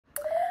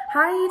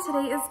Hi,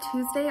 today is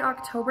Tuesday,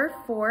 October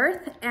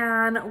 4th,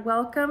 and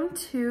welcome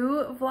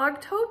to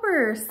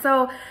Vlog-tober.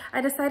 So I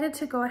decided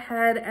to go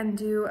ahead and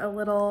do a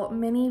little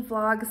mini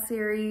vlog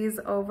series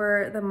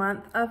over the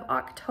month of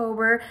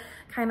October,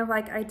 kind of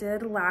like I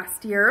did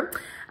last year.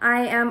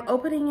 I am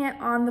opening it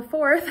on the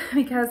 4th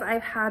because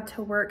I've had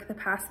to work the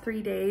past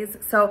 3 days.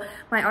 So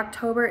my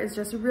October is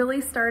just really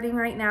starting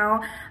right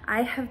now.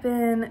 I have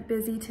been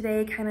busy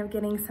today kind of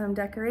getting some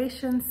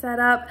decorations set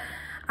up.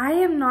 I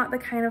am not the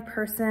kind of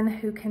person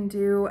who can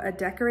do a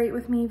decorate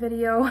with me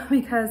video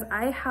because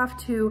I have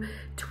to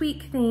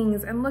tweak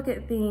things and look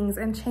at things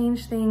and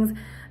change things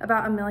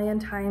about 1,000,000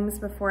 times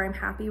before I'm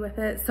happy with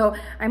it. So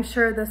I'm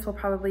sure this will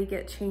probably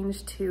get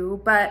changed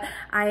too, but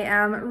I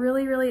am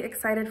really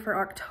excited for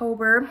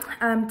October.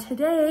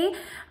 Today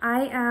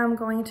I am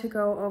going to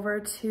go over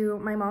to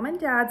my mom and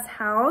dad's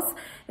house.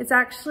 It's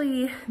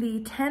actually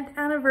the 10th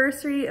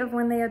anniversary of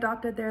when they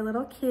adopted their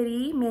little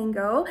kitty,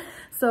 Mango.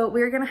 So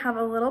we're gonna have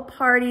a little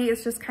party.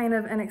 It's just kind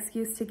of an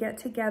excuse to get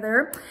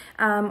together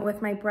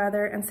with my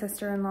brother and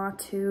sister-in-law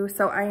too.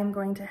 So I am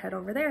going to head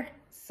over there.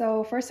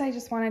 So first I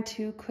just wanted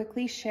to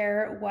quickly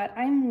share what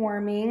I'm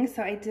warming.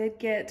 So I did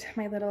get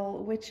my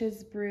little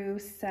witch's brew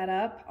set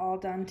up all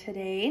done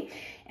today.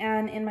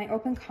 And in my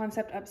open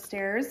concept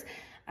upstairs,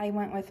 I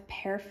went with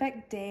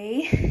Perfect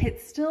Day.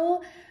 It's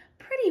still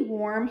pretty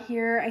warm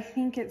here. I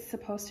think it's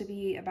supposed to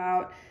be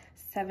about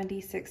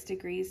 76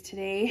 degrees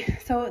today.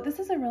 So this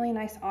is a really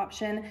nice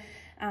option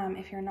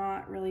if you're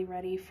not really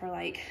ready for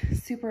like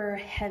super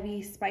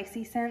heavy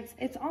spicy scents.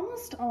 It's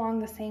almost along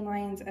the same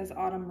lines as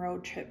Autumn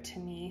Road Trip to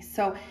me.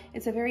 So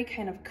it's a very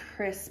kind of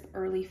crisp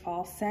early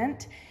fall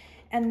scent.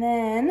 And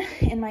then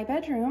in my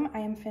bedroom, I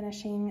am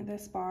finishing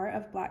this bar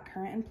of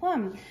blackcurrant and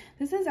plum.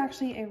 This is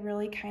actually a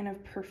really kind of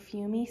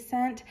perfumey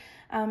scent,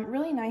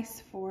 really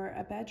nice for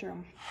a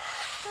bedroom.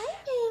 Hi,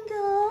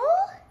 Mango.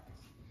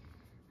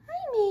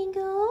 Hi,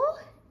 Mango.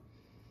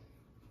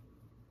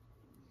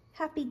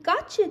 Happy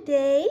Gotcha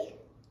Day.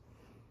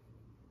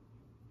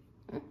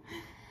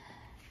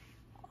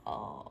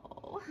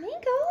 Oh,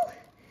 Mango,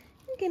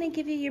 I'm gonna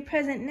give you your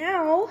present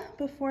now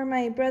before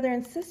my brother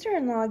and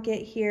sister-in-law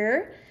get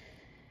here.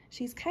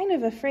 She's kind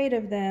of afraid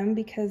of them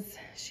because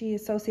she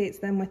associates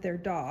them with their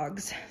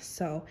dogs.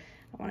 So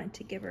I wanted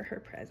to give her her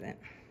present.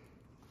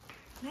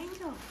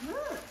 Mango,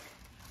 look.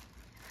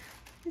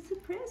 It's a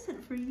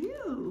present for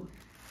you.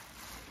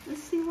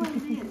 Let's see what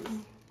it is.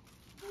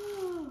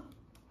 Oh.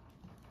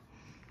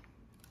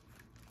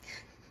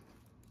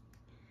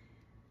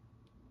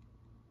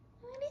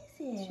 What is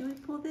it? Should we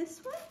pull this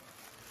one?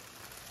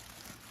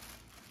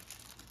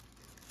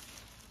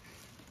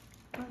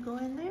 Want to go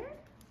in there?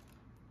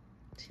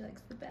 She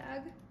likes the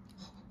bag.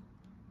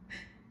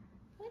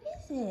 What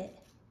is it?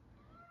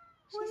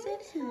 She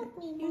said, help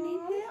me, Mom. You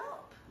need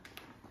help?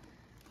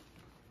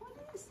 What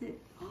is it?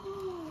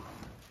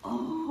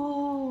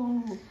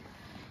 Oh.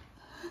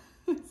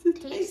 It's a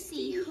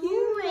tasty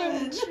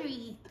human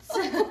treats. I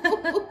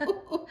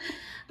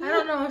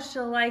don't know if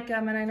she'll like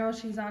them, and I know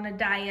she's on a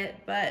diet,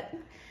 but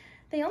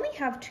they only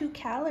have 2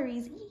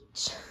 calories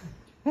each.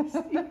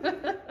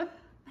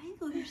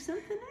 Mango, there's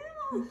something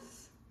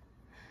else.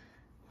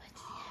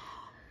 What's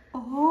that?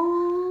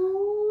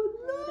 Oh,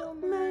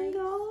 look,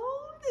 Mango.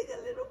 They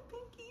got little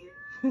pink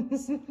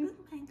ears.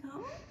 Look, Mango.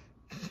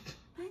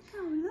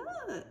 Mango,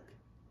 look.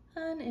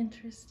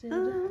 Uninterested.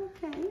 Oh,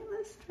 okay,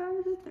 let's try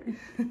the third.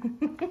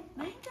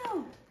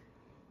 Mango.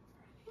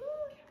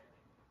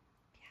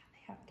 Yeah,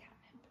 they have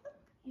catnip.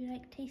 You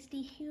like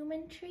tasty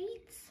human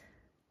treats?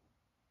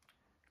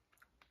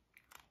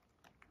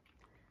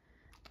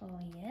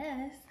 Oh,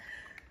 yes.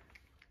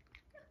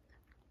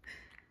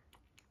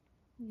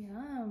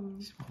 Yum.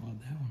 Swallowed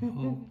that one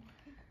whole.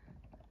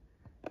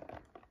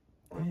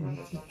 Hey,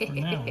 that's it for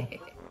now.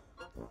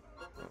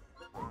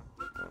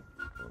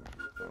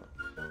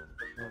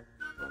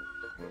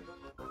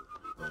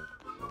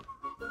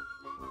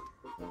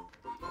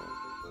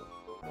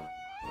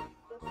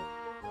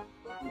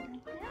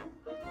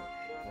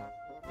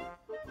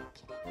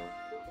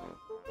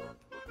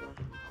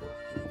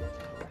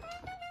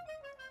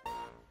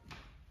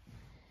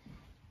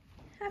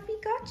 Happy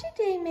Gotcha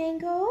Day,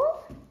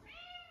 Mango.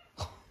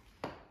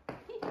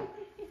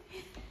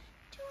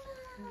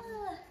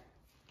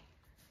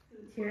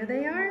 Here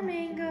they are,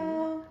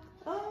 Mango.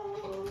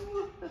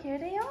 Oh. Here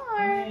they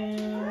are.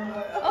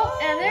 Oh,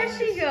 and there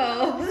she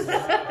goes.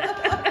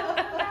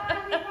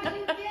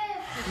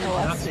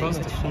 You're not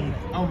supposed to feed.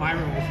 Oh, Myra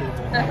will feed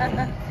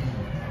them.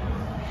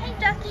 Hey,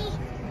 Ducky.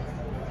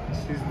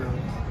 She's gross.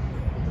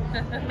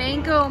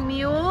 Mango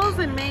mules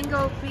and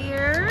mango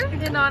beer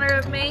in honor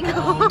of Mango.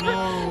 Oh,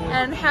 no.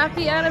 And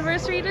happy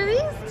anniversary to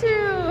these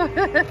two.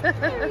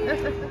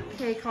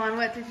 Okay, Colin,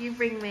 what did you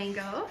bring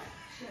Mango?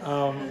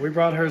 We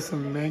brought her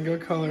some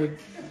mango-colored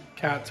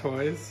cat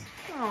toys.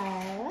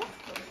 Aww.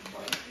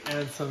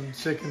 And some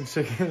chicken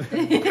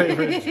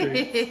favorite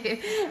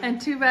treats. And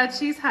too bad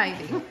she's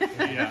hiding.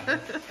 Yeah,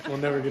 we'll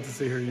never get to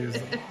see her use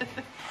them.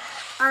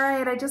 All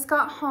right, I just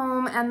got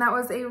home and that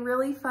was a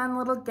really fun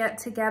little get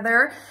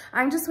together.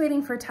 I'm just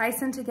waiting for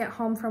Tyson to get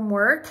home from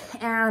work,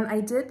 and I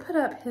did put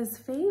up his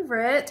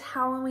favorite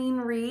Halloween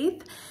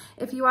wreath.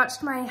 If you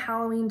watched my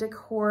Halloween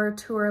decor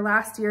tour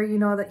last year, you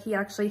know that he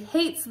actually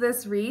hates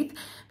this wreath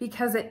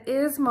because it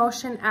is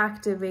motion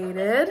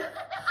activated.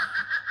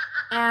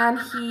 And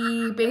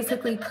he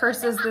basically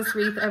curses this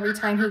wreath every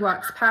time he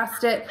walks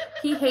past it.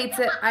 He hates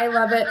it, I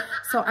love it.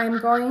 So I'm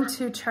going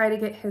to try to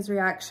get his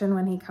reaction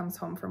when he comes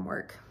home from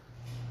work.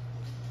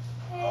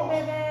 Hey,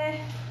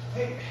 baby.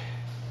 Hey.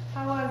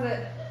 How was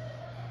it?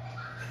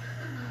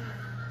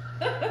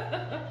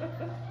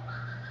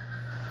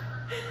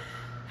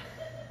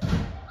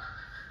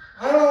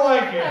 I don't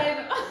like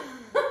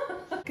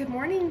it. Good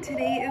morning.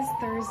 Today is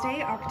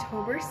Thursday,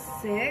 October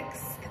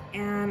 6th,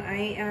 and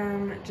I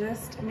am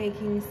just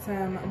making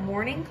some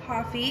morning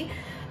coffee.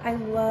 I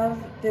love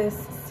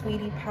this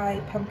sweetie pie,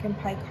 pumpkin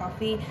pie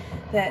coffee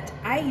that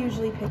I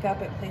usually pick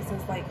up at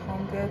places like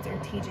Home Goods or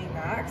TJ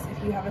Maxx.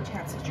 If you have a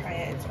chance to try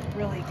it, it's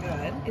really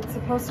good. It's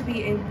supposed to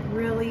be a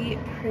really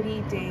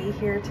pretty day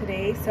here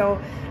today,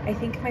 so I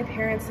think my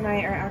parents and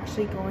I are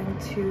actually going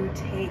to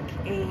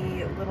take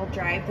a little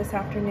drive this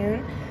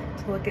afternoon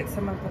to look at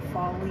some of the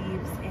fall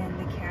leaves in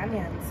the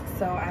canyons.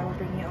 So I will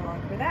bring you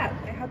along for that.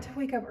 I had to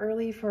wake up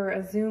early for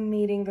a Zoom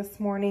meeting this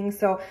morning,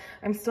 so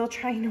I'm still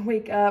trying to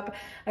wake up.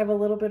 I have a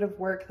little bit of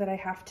work that I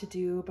have to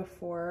do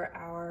before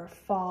our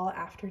fall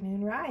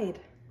afternoon ride.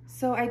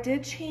 So I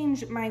did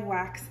change my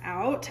wax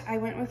out. I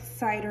went with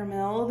Cider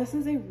Mill. This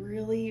is a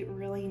really,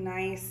 really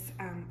nice,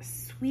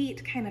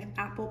 sweet kind of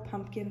apple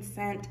pumpkin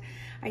scent.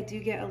 I do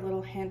get a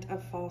little hint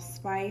of fall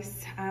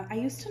spice. I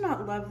used to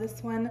not love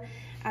this one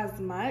as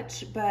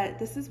much, but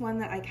this is one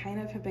that I kind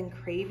of have been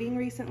craving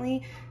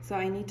recently, so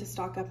I need to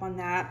stock up on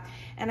that.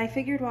 And I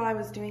figured while I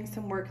was doing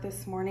some work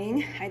this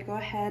morning, I'd go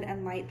ahead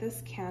and light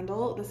this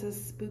candle. This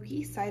is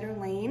Spooky Cider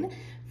Lane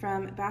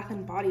from Bath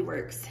 & Body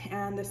Works,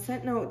 and the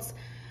scent notes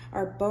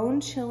are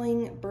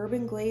bone-chilling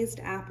bourbon glazed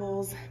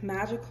apples,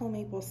 magical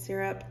maple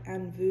syrup,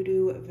 and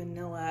voodoo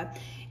vanilla.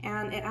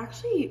 And it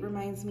actually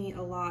reminds me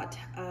a lot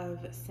of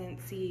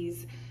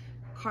Scentsy's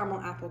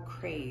caramel apple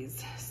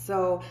craze.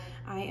 So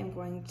I am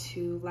going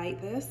to light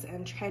this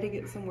and try to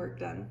get some work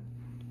done.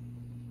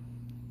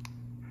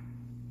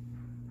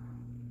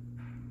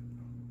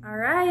 All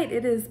right,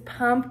 it is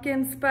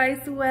pumpkin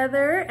spice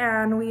weather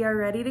and we are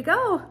ready to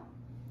go.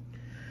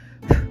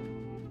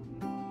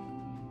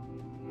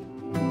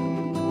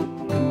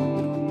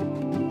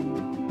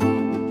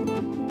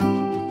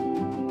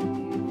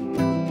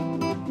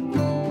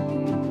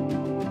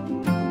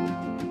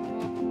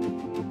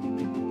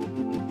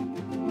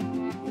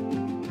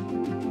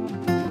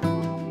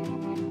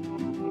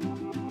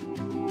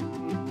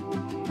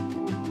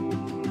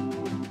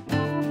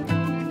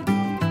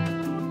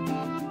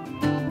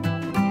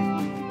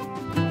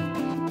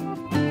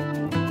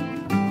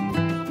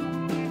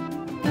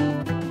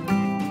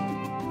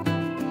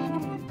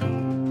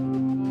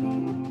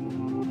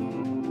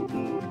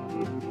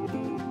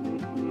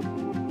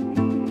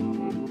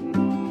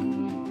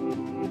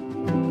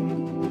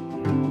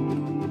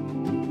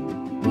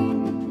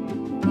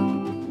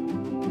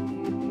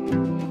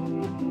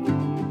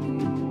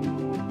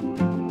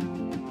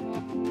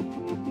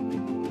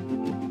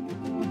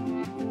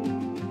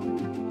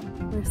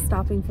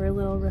 Stopping for a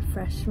little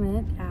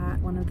refreshment at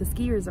one of the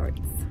ski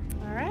resorts.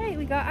 All right,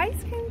 we got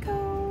ice cream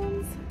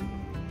cones.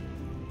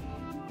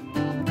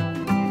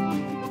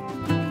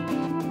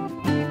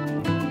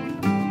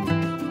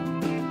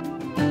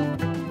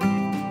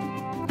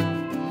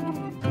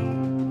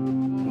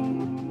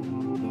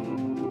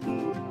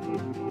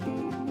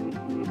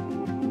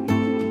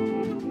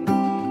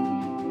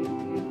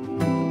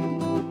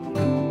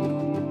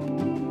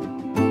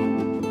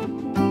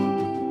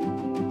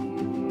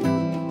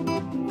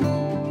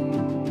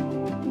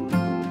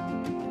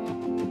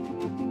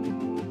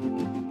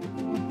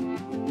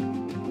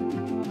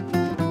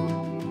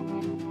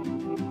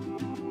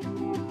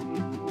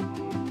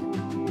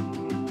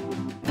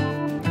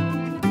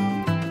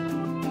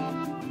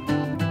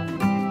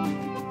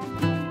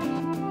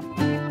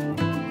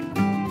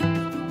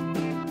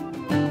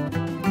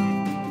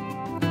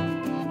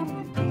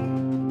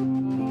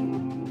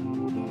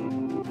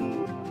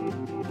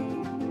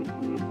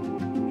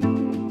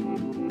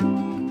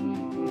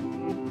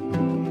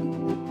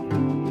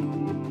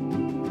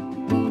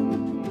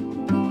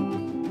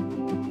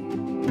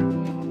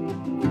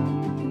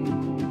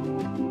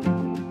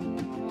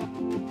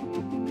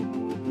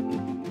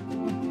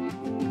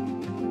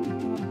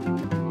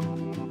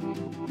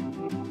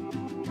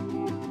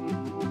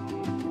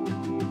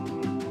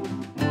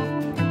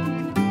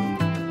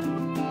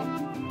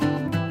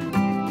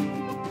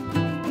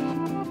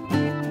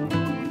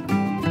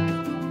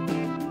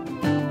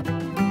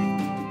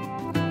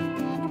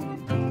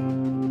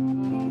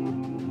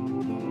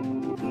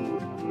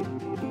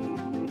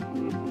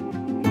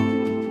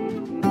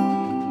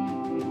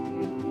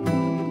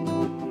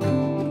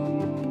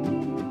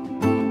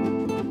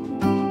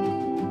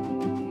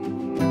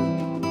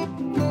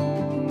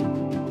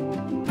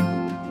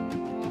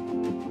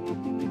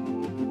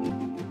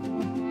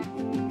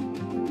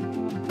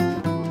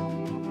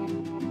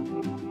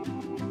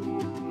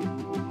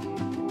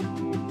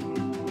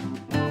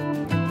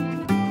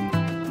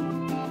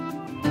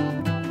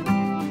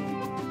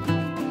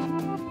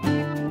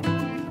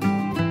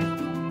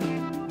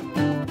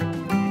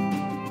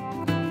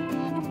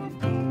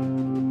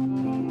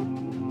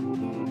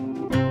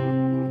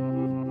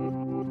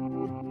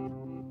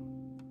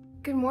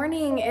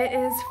 morning. It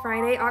is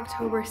Friday,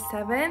 October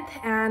 7th,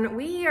 and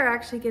we are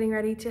actually getting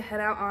ready to head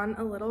out on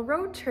a little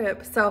road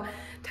trip. So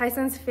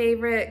Tyson's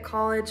favorite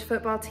college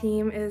football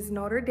team is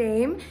Notre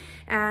Dame,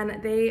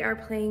 and they are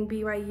playing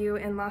BYU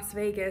in Las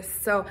Vegas.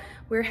 So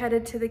we're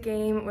headed to the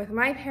game with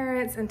my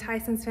parents and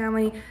Tyson's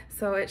family,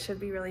 so it should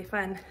be really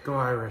fun. Go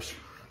Irish.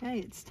 Okay,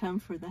 it's time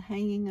for the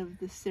hanging of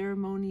the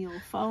ceremonial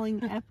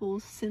falling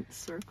apples scent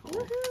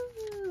circle.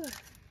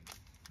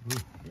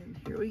 And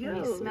here we go.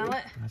 Can you smell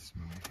it? I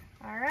smell it.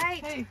 All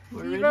right, Hey,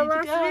 we're Viva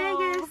ready to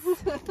Las go.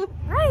 Vegas. All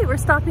right, we're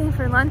stopping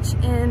for lunch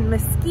in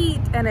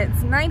Mesquite, and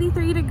it's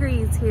 93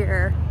 degrees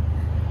here.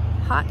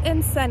 Hot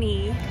and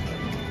sunny.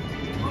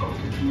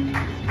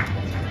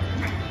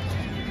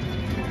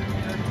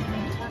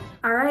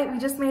 All right, we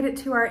just made it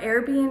to our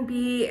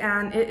Airbnb,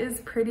 and it is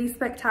pretty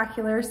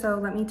spectacular, so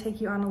let me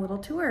take you on a little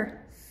tour.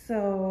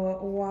 So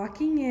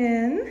walking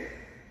in,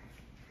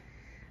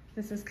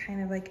 this is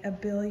kind of like a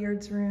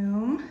billiards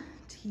room,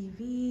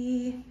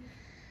 TV,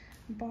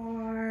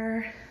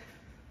 bar,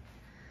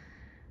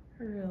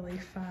 really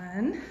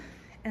fun.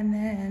 And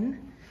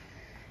then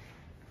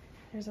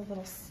there's a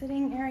little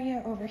sitting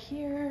area over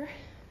here,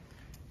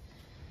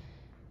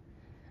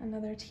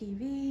 another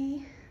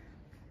TV,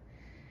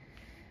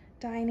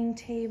 dining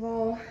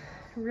table,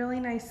 really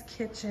nice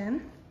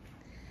kitchen.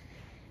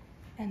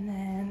 And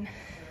then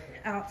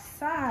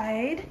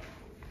outside,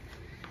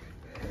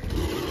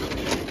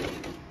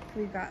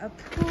 we've got a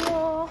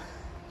pool,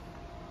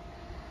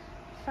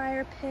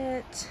 fire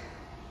pit,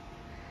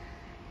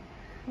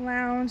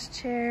 lounge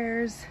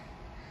chairs,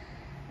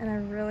 and a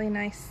really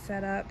nice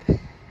setup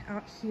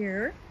out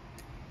here.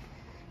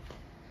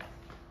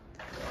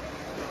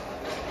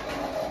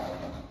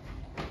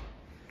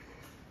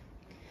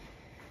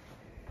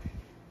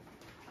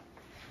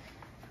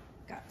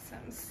 Got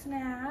some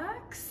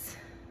snacks,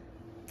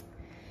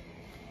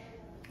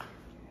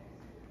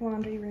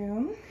 laundry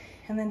room,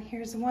 and then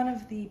here's one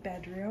of the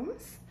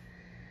bedrooms,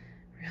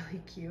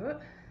 really cute.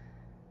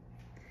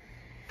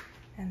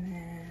 And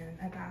then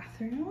a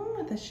bathroom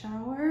with a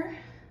shower.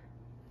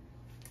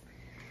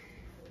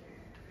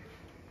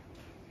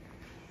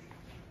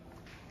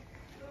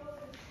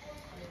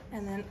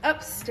 And then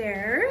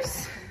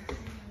upstairs,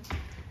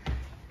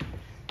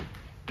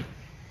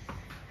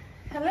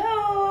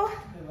 hello.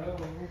 Hello.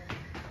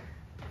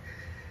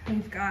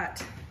 We've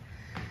got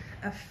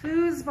a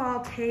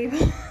foosball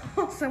table,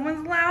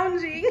 someone's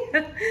lounging,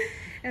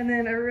 and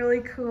then a really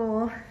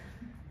cool,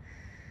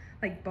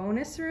 like,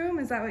 bonus room.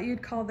 Is that what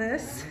you'd call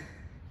this?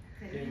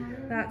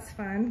 That's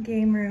fun,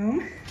 game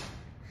room.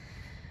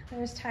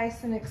 There's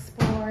Tyson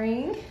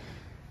exploring.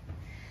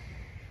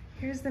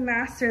 Here's the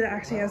master that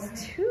actually has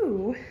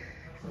two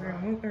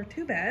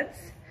beds.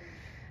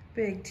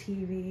 Big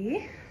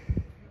TV.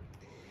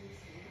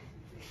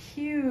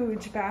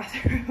 Huge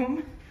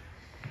bathroom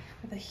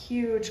with a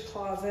huge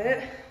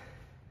closet.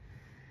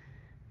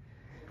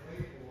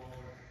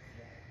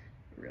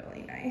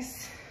 Really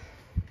nice.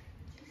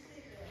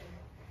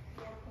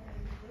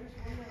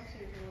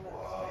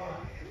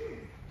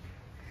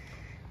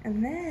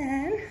 And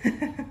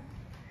then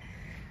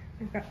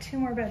we've got two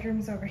more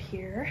bedrooms over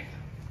here.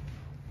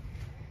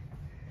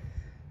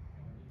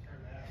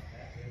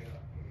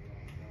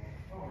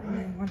 And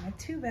then one with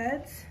two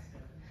beds.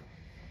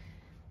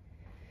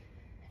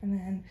 And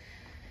then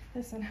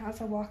this one has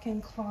a walk-in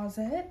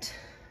closet.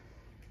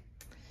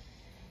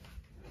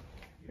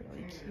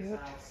 Really cute.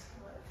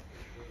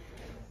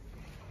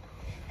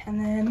 And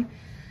then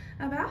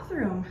a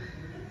bathroom.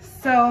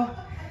 So,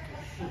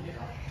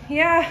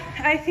 yeah,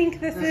 I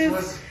think this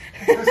was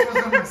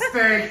a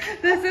mistake.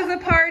 This is a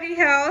party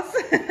house.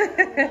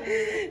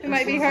 It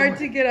might be hard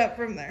to get up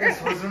from there.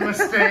 This was a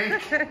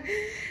mistake.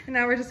 And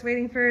now we're just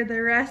waiting for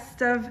the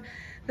rest of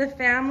the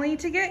family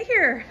to get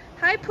here.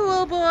 Hi,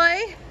 pool boy.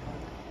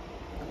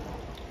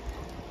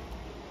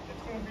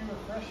 It's gonna be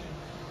refreshing.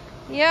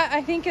 Yeah,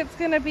 I think it's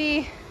gonna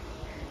be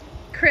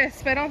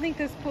crisp. I don't think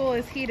this pool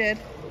is heated.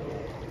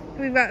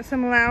 We've got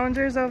some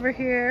loungers over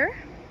here.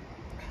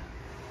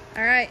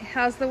 All right,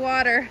 how's the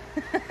water?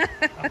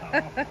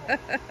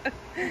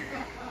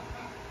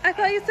 I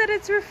thought you said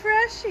it's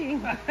refreshing.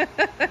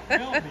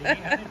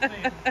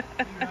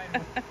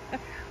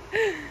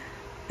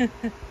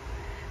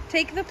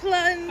 Take the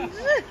plunge.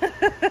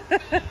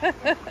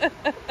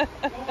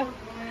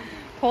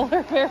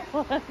 Polar bear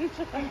plunge.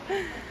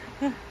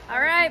 All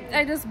right,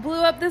 I just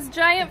blew up this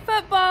giant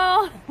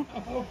football.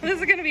 This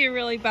is gonna be a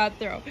really bad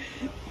throw.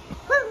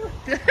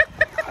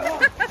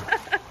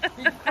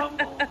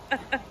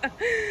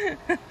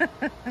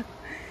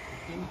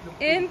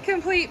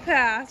 Incomplete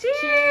pass.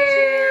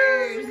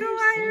 Cheers! Go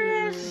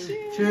Irish!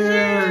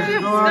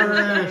 Cheers! Go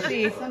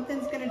Irish!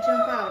 Something's gonna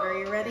jump out. Are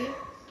you ready?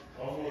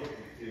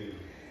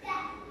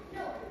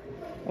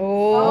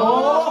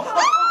 Oh!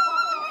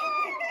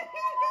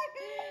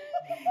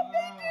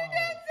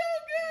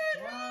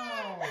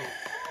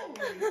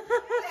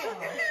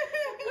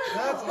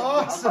 That's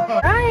awesome!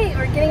 All right,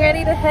 we're getting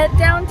ready to head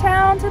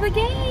downtown to the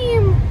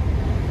game.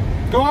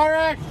 Go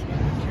Irish!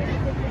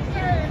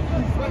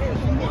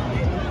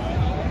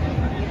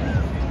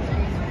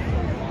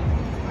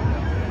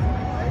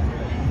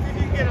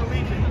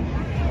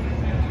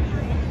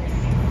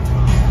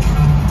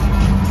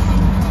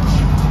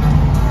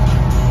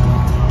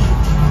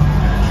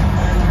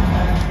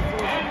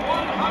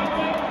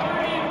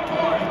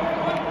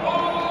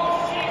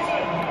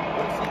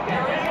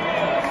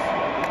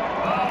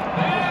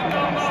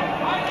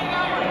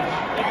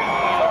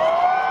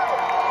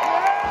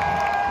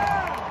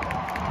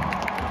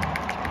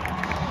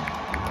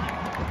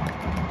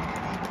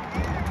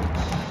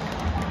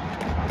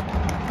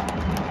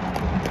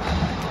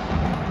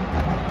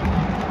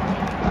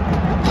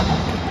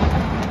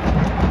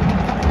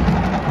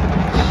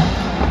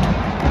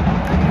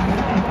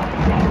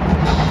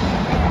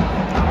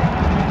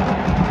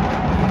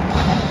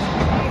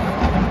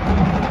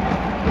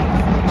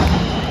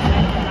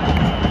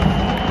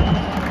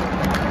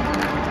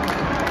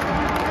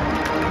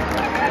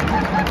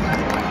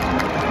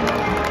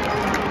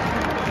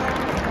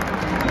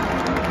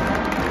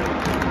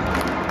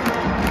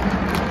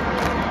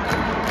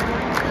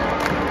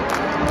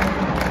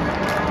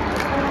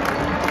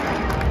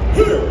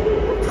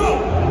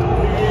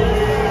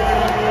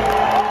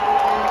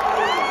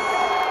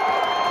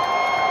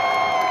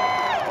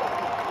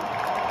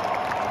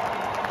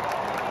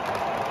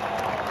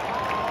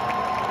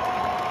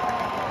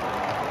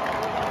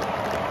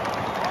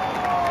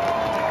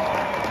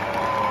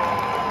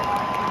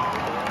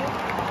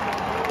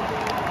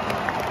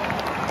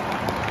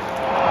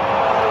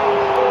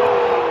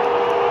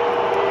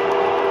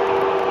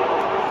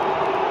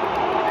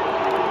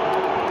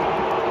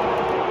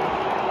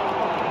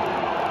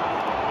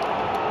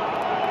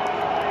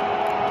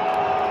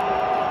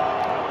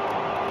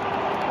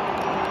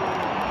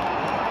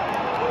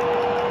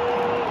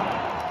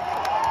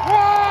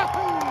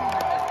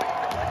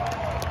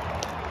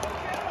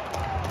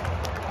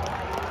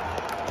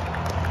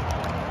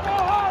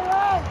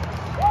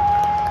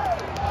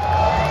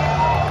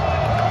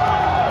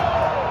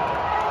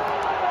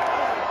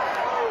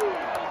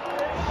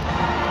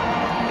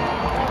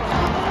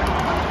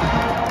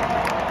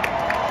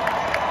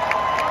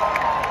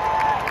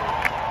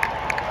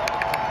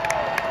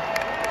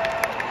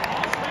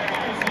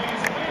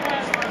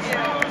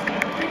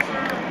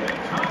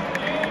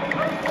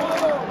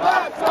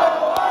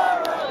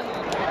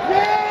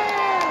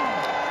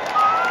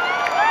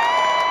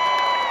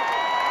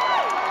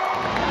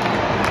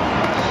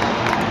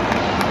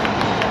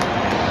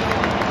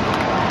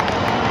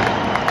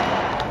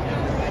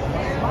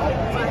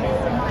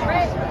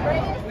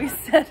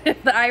 said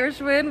if the Irish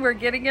win, we're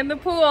getting in the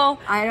pool.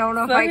 I don't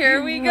know so if I here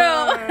can we do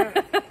go.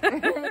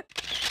 it.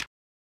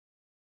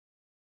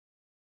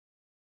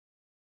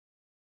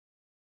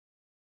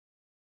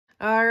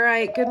 All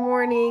right, good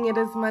morning. It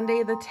is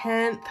Monday the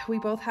 10th. We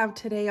both have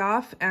today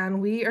off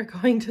and we are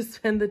going to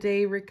spend the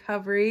day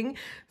recovering.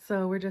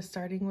 So we're just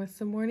starting with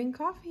some morning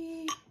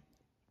coffee.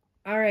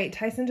 All right,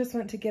 Tyson just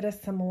went to get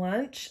us some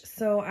lunch.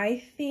 So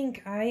I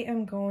think I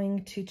am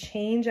going to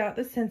change out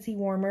the Scentsy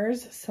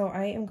warmers. So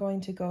I am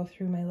going to go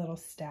through my little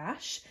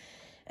stash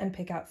and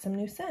pick out some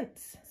new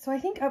scents. So I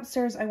think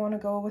upstairs I want to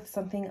go with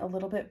something a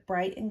little bit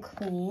bright and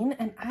clean.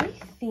 And I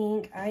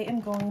think I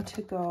am going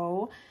to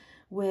go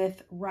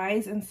with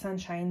Rise and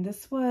Sunshine.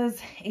 This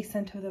was a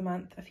scent of the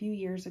month a few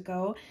years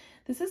ago.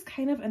 This is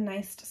kind of a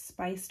nice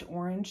spiced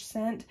orange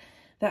scent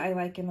that I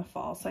like in the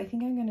fall. So I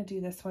think I'm gonna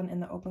do this one in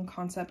the open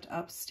concept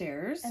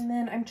upstairs. And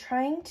then I'm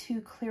trying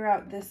to clear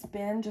out this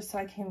bin just so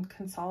I can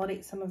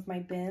consolidate some of my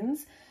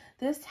bins.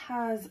 This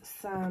has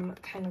some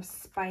kind of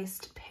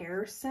spiced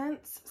pear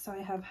scents. So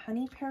I have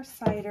honey pear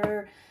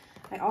cider.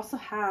 I also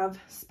have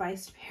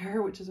spiced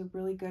pear, which is a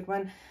really good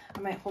one. I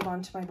might hold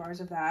on to my bars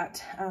of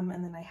that. And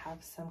then I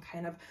have some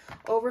kind of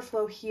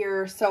overflow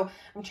here. So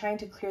I'm trying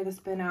to clear this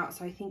bin out.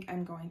 So I think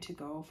I'm going to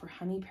go for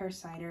honey pear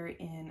cider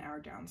in our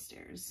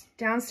downstairs.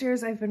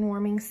 Downstairs, I've been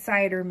warming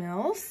cider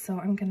mills. So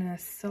I'm gonna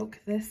soak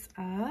this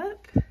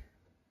up.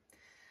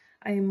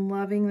 I am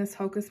loving this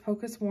Hocus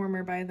Pocus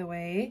warmer, by the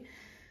way.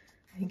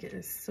 I think it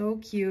is so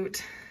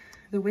cute.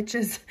 The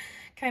witches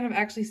kind of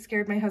actually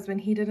scared my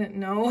husband. He didn't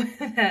know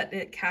that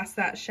it cast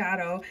that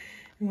shadow.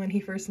 And when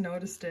he first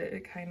noticed it,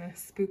 it kind of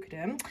spooked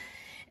him.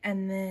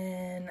 And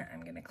then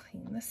I'm gonna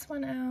clean this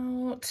one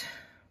out.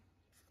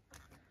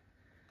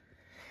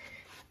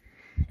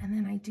 And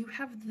then I do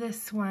have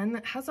this one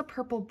that has a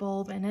purple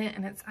bulb in it,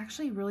 and it's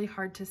actually really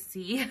hard to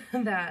see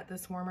that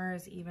this warmer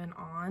is even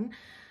on.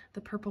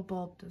 The purple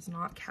bulb does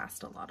not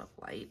cast a lot of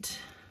light.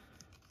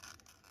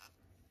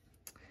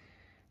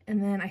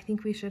 And then I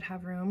think we should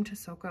have room to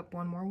soak up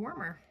one more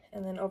warmer.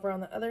 And then over on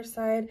the other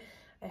side,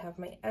 I have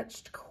my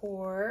etched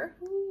core.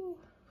 Ooh.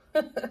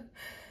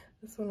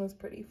 This one was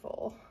pretty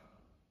full.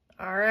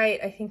 All right,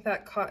 I think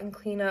that cotton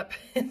cleanup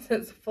is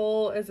as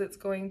full as it's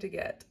going to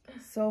get.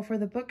 So for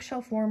the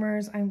bookshelf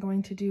warmers, I'm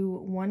going to do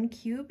 1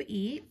 cube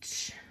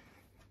each.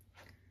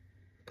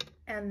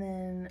 And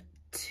then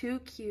 2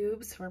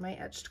 cubes for my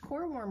etched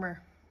core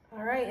warmer.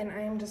 All right, and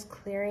I am just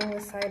clearing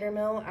the cider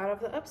mill out of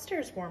the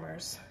upstairs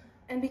warmers.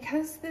 And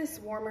because this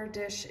warmer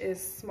dish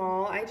is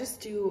small, I just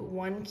do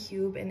 1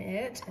 cube in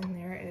it, and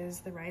there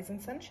is the Rise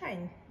and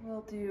Sunshine.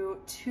 We'll do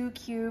 2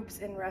 cubes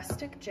in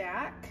Rustic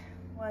Jack,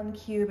 1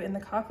 cube in the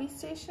coffee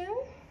station,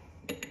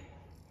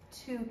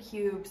 2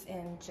 cubes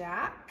in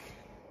Jack,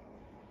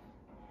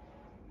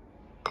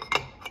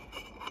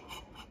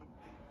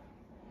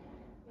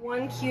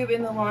 1 cube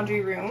in the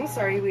laundry room.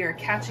 Sorry, we are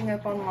catching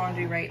up on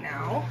laundry right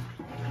now.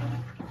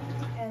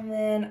 And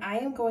then I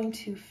am going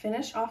to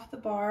finish off the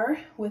bar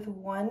with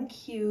 1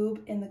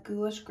 cube in the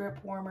Goulash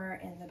Grip Warmer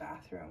in the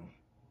bathroom.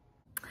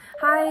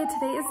 Hi,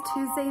 today is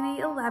Tuesday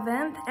the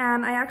 11th,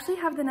 and I actually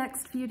have the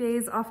next few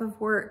days off of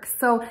work.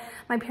 So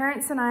my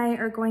parents and I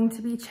are going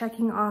to be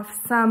checking off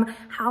some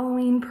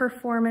Halloween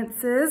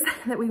performances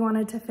that we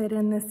wanted to fit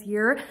in this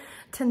year.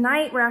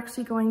 Tonight, we're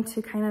actually going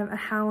to kind of a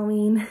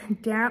Halloween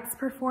dance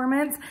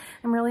performance.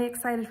 I'm really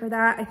excited for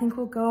that. I think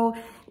we'll go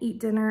eat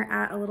dinner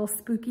at a little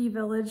spooky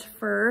village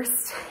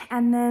first.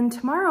 And then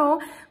tomorrow,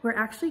 we're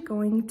actually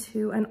going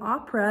to an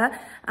opera,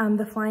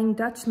 The Flying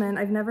Dutchman.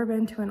 I've never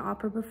been to an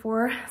opera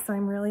before, so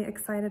I'm really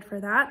excited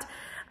for that.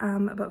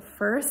 But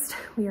first,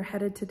 we are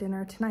headed to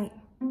dinner tonight.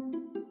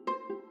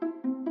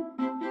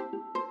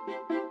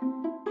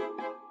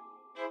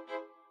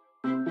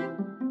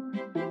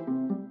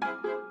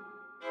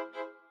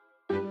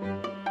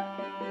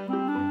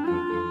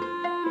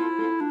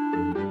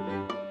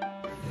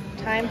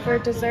 Time for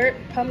dessert,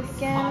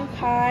 pumpkin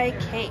pie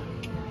cake.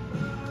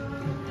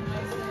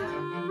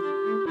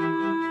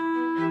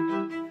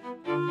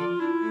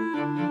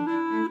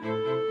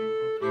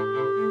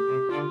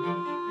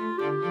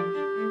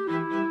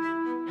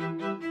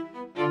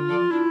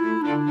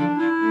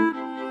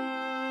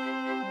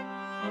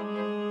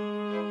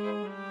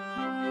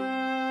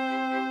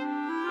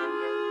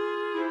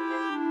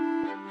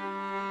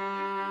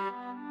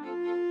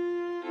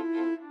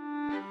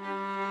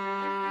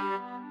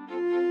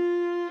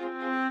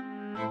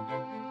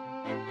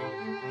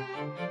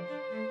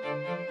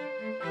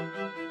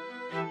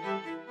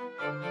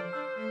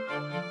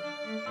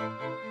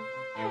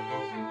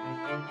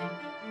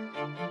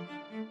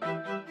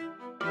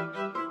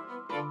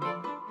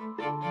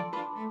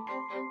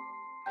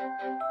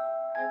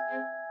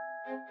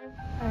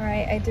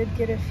 Alright, I did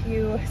get a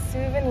few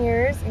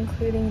souvenirs,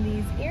 including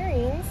these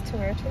earrings to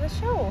wear to the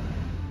show.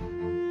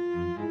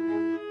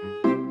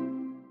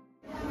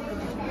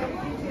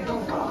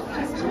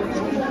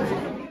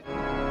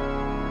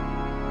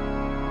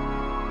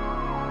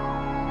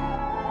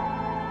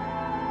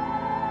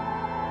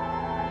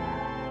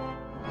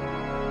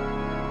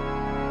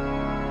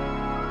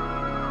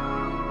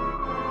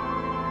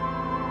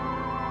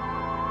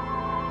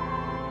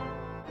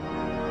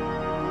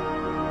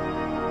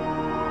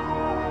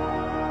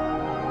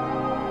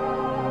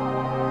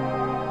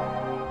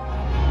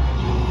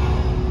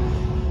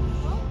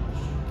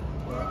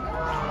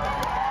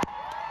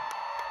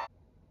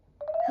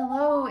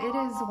 Hello, it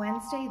is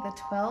Wednesday the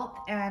 12th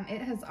and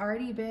it has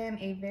already been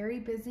a very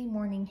busy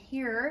morning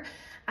here.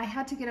 I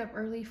had to get up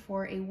early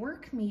for a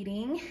work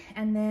meeting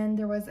and then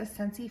there was a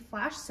Scentsy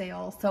flash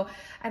sale. So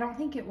I don't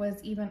think it was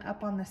even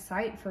up on the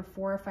site for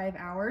 4 or 5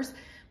 hours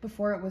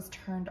before it was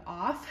turned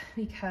off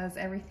because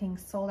everything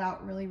sold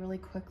out really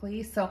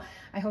quickly. So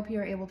I hope you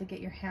were able to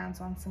get your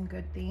hands on some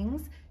good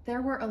things.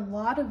 There were a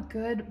lot of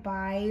good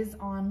buys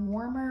on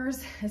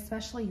warmers,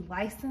 especially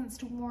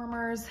licensed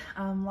warmers,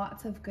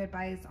 lots of good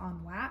buys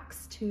on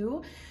wax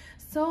too.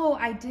 So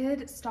I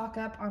did stock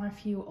up on a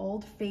few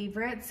old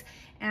favorites,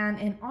 and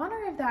in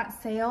honor of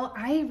that sale,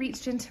 I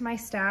reached into my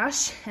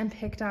stash and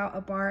picked out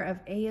a bar of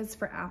A is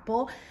for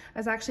Apple. I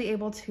was actually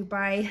able to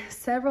buy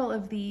several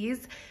of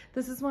these.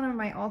 This is one of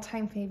my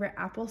all-time favorite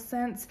apple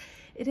scents.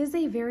 It is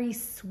a very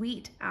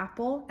sweet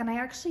apple, and I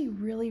actually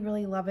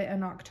really love it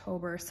in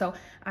October. So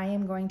I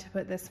am going to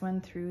put this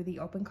one through the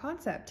open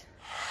concept.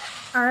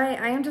 All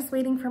right, I am just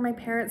waiting for my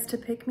parents to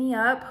pick me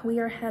up. We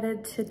are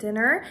headed to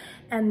dinner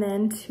and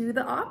then to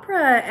the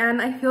opera.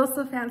 And I feel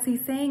so fancy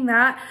saying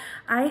that.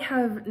 I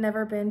have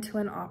never been to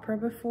an opera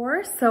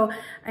before, so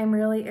I'm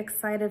really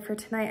excited for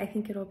tonight. I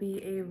think it'll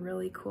be a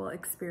really cool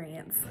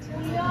experience.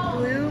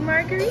 Blue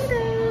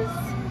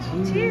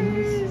margaritas.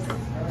 Cheers.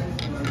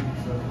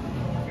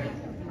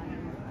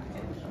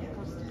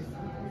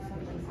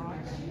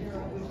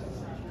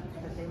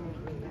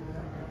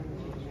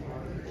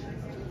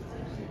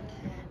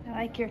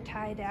 I like your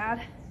tie,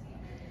 Dad.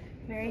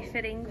 Very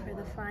fitting for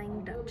the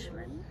Flying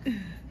Dutchman.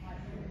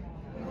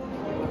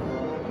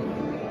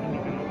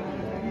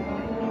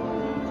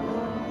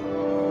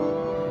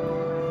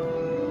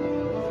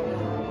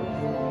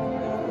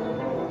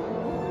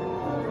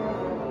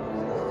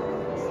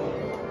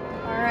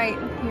 All right,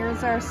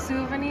 here's our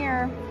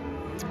souvenir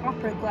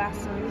opera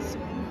glasses.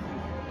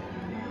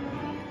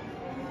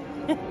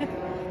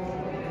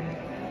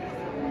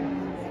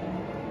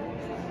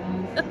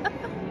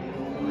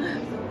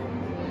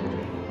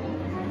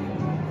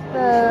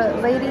 The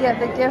lady at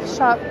the gift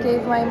shop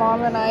gave my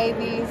mom and I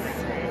these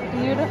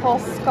beautiful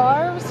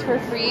scarves for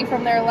free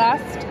from their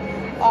last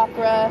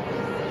opera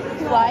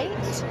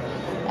flight,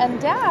 and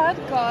Dad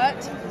got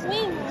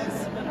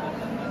wings.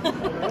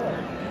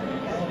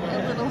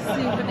 A little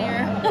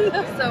souvenir.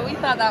 So we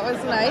thought that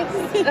was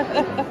nice.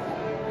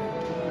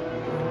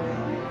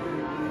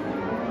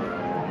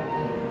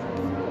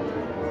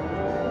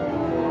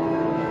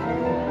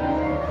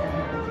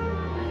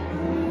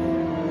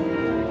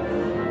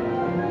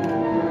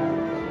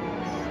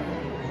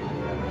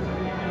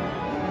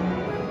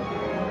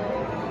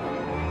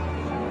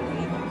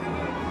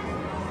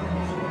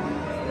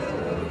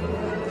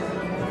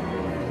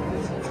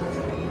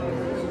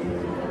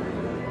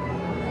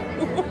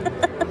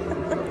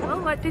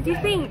 Well, what did you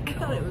think? I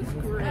thought it was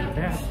great.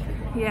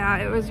 Yeah,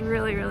 it was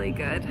really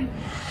good.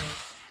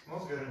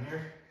 Smells good in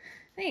here.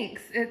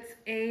 Thanks. It's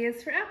A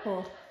is for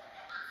Apple.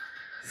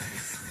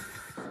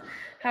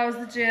 How was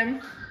the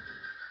gym?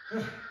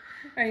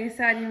 Are you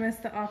sad you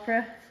missed the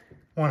opera?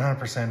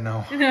 100%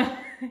 no. No,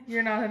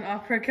 you're not an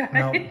opera guy.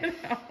 Nope.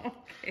 No,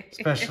 okay.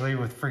 Especially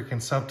with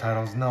freaking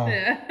subtitles, no.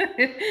 Yeah.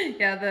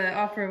 Yeah, the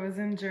opera was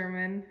in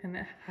German and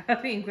it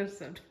had English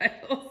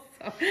subtitles.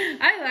 So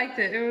I liked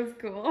it. It was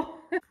cool.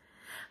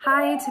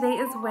 Hi, today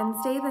is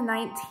Wednesday the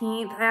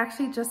 19th. I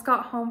actually just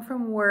got home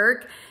from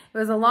work. It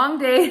was a long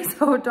day,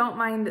 so don't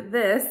mind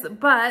this,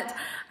 but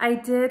I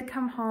did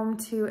come home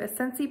to a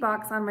Scentsy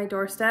box on my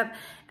doorstep,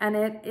 and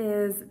it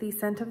is the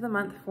scent of the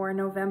month for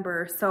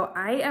November. So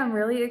I am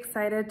really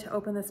excited to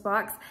open this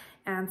box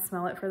and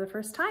smell it for the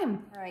first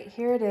time. All right,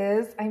 here it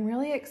is. I'm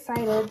really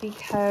excited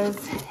because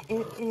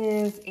it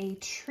is a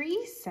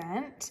tree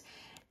scent,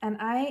 and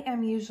I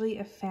am usually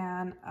a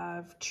fan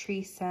of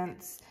tree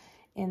scents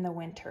in the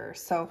winter.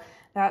 So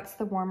that's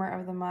the warmer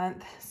of the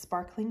month,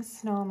 Sparkling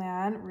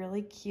Snowman,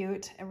 really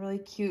cute, a really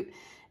cute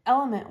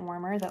element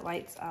warmer that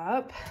lights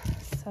up.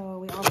 So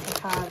we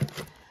also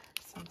have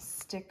some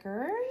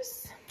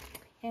stickers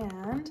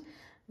and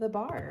the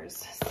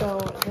bars. So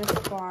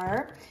this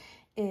bar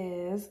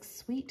is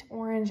Sweet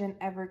Orange and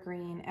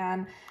Evergreen,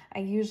 and I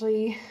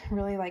usually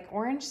really like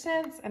orange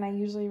scents and I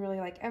usually really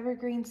like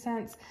evergreen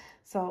scents.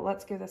 So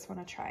let's give this one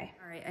a try.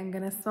 All right, I'm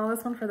gonna smell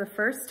this one for the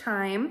first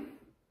time.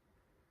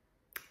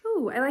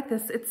 Ooh, I like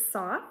this. It's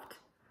soft,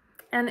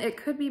 and it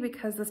could be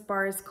because this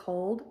bar is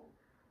cold,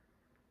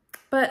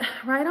 but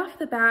right off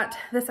the bat,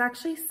 this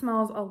actually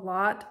smells a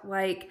lot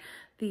like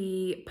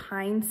the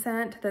pine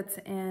scent that's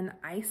in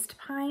Iced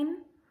Pine.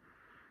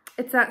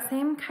 It's that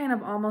same kind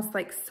of almost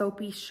like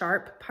soapy,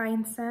 sharp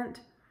pine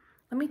scent.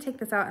 Let me take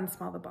this out and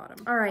smell the bottom.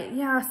 All right,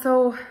 yeah,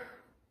 so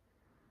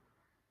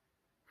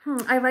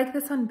I like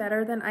this one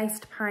better than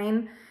Iced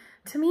Pine.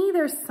 To me,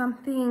 there's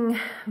something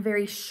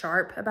very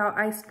sharp about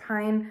Iced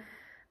Pine.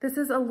 This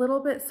is a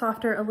little bit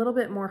softer, a little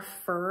bit more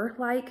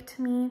fir-like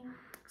to me.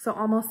 So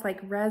almost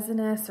like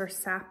resinous or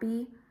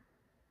sappy.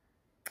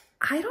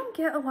 I don't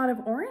get a lot of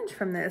orange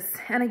from this.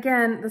 And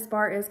again, this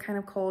bar is kind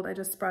of cold. I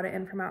just brought it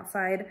in from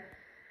outside.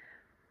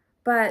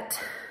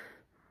 But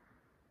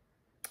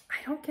I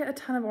I don't get a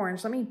ton of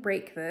orange. Let me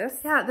break this.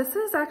 Yeah, this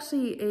is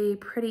actually a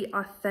pretty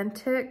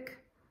authentic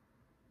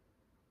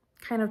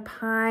kind of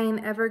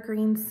pine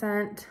evergreen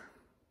scent.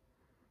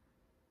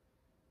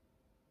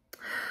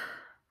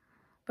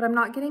 But I'm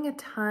not getting a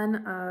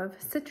ton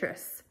of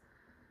citrus.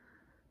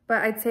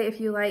 But I'd say if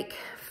you like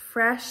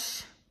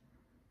fresh,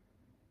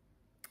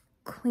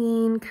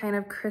 clean, kind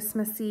of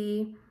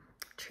Christmassy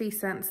tree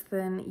scents,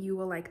 then you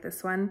will like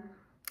this one.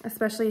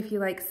 Especially if you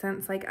like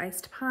scents like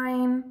iced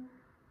pine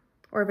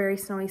or very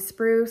snowy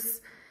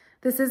spruce.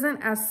 This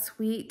isn't as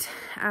sweet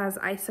as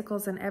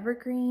icicles and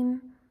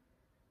evergreen.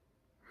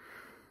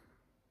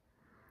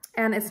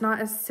 And it's not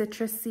as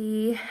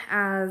citrusy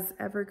as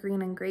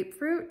evergreen and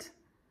grapefruit.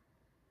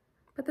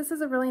 But this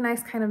is a really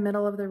nice kind of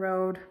middle of the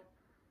road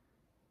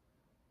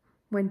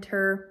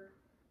winter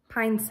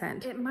pine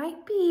scent. It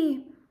might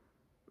be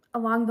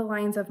along the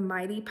lines of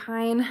Mighty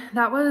Pine.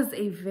 That was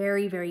a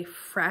very, very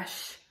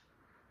fresh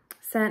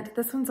scent.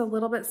 This one's a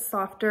little bit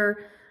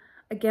softer.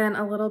 Again,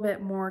 a little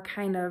bit more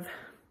kind of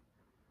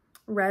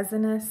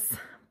resinous,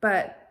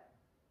 but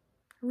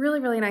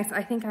really, really nice.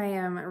 I think I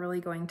am really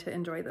going to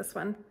enjoy this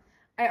one.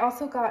 I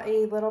also got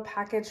a little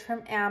package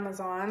from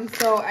Amazon.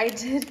 So I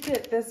did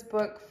get this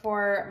book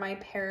for my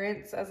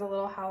parents as a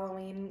little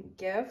Halloween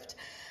gift.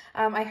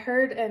 I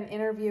heard an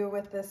interview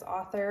with this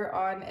author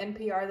on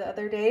NPR the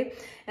other day,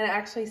 and it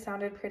actually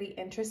sounded pretty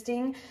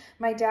interesting.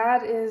 My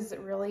dad is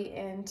really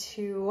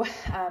into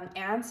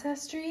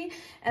ancestry,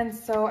 and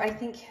so I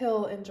think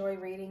he'll enjoy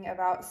reading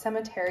about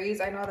cemeteries.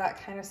 I know that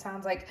kind of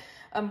sounds like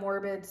a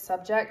morbid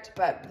subject,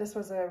 but this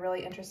was a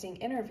really interesting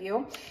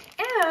interview.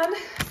 And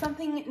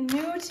something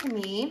new to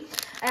me,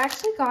 I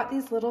actually got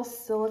these little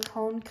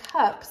silicone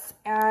cups,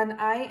 and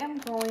I am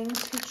going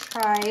to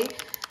try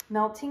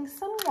melting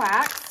some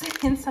wax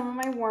in some of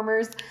my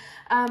warmers.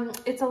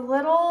 It's a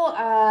little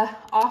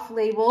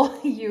off-label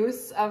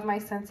use of my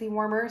Scentsy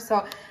warmer,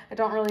 so I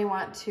don't really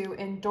want to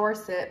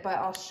endorse it, but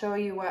I'll show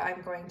you what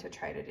I'm going to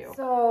try to do.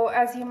 So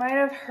as you might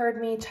have heard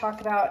me talk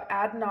about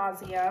ad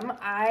nauseum,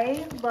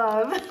 I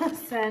love the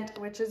scent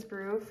Witch's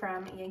Brew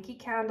from Yankee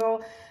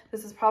Candle.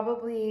 This is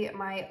probably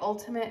my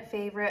ultimate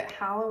favorite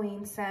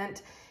Halloween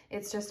scent.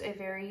 It's just a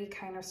very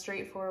kind of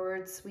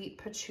straightforward, sweet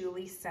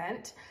patchouli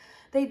scent.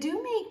 They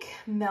do make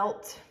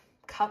melt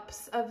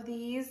cups of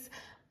these,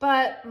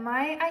 but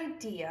my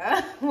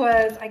idea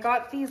was I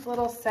got these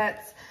little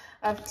sets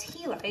of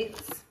tea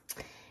lights,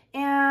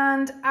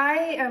 and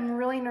I am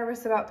really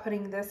nervous about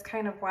putting this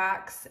kind of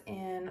wax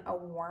in a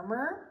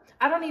warmer.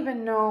 I don't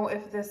even know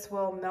if this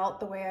will melt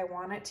the way I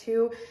want it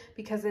to,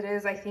 because it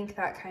is, I think,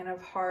 that kind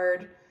of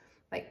hard,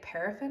 like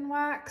paraffin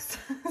wax.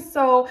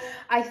 So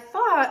I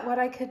thought what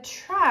I could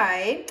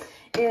try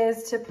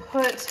is to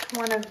put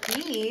one of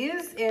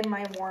these in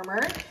my warmer,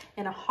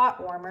 in a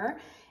hot warmer,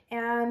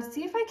 and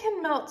see if I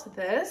can melt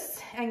this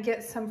and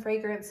get some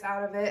fragrance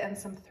out of it and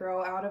some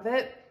throw out of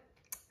it.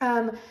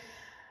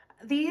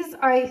 These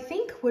I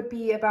think would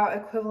be about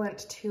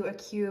equivalent to a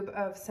cube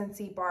of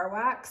Scentsy bar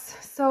wax.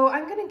 So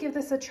I'm gonna give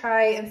this a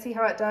try and see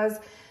how it does.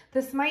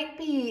 This might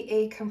be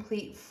a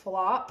complete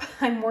flop.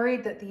 I'm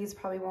worried that these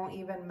probably won't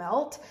even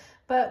melt,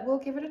 but we'll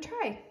give it a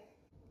try.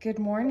 Good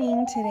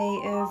morning. Today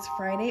is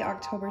Friday,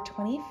 October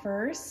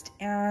 21st,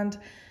 and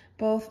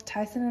both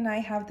Tyson and I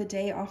have the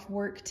day off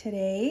work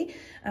today.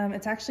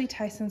 It's actually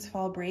Tyson's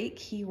fall break.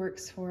 He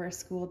works for a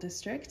school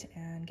district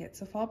and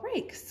gets a fall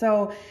break.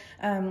 So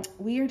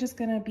we are just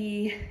gonna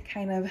be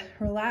kind of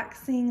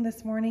relaxing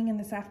this morning and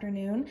this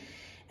afternoon.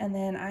 And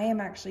then I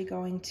am actually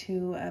going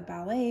to a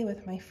ballet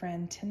with my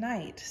friend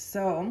tonight.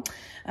 So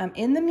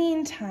in the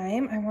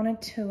meantime, I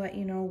wanted to let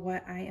you know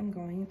what I am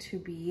going to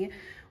be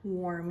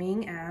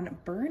warming and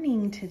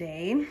burning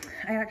today.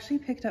 I actually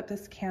picked up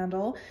this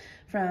candle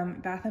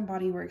from Bath &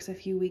 Body Works a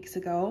few weeks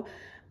ago.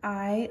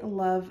 I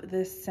love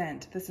this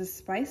scent. This is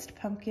spiced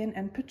pumpkin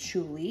and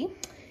patchouli,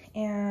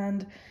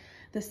 and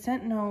the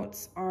scent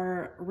notes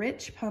are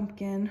rich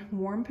pumpkin,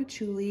 warm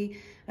patchouli,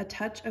 a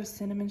touch of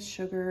cinnamon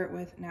sugar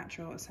with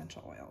natural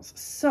essential oils.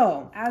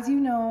 So, as you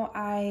know,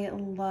 I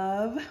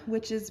love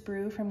Witch's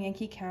Brew from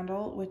Yankee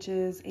Candle, which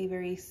is a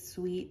very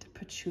sweet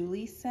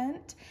patchouli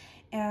scent.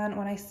 And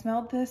when I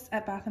smelled this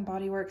at Bath &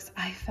 Body Works,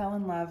 I fell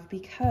in love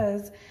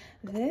because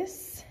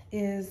this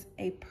is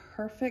a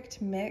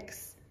perfect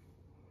mix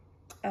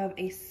of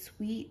a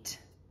sweet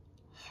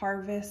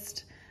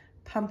harvest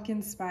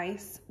pumpkin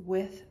spice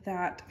with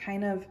that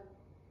kind of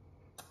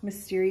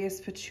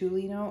mysterious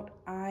patchouli note.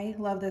 I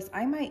love this.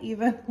 I might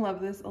even love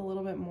this a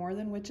little bit more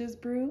than Witch's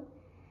Brew.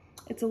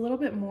 It's a little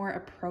bit more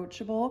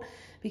approachable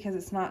because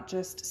it's not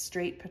just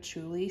straight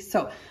patchouli.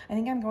 So I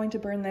think I'm going to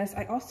burn this.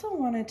 I also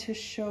wanted to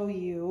show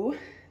you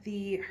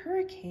the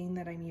hurricane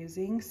that I'm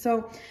using.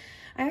 So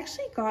I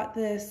actually got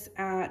this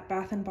at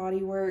Bath &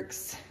 Body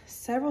Works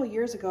several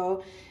years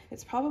ago.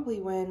 It's probably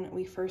when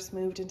we first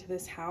moved into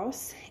this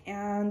house,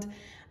 and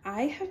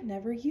I have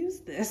never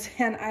used this,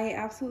 and I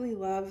absolutely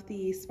love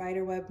the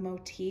spiderweb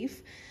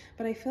motif,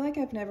 but I feel like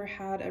I've never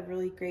had a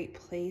really great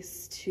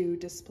place to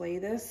display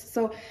this.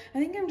 So I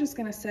think I'm just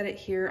gonna set it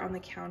here on the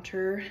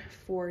counter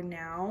for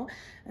now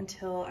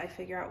until I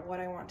figure out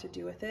what I want to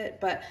do with it.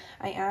 But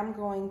I am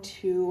going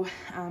to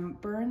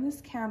burn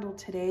this candle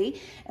today,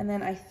 and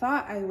then I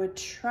thought I would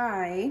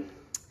try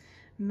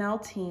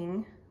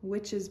melting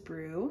witch's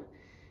brew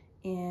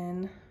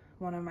in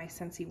one of my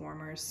Scentsy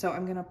warmers. So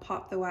I'm gonna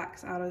pop the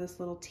wax out of this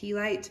little tea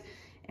light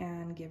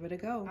and give it a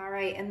go. All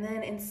right, and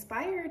then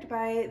inspired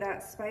by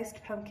that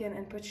spiced pumpkin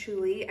and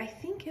patchouli, I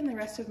think in the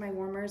rest of my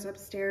warmers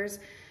upstairs,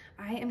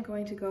 I am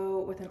going to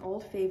go with an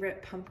old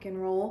favorite, pumpkin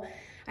roll.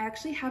 I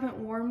actually haven't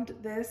warmed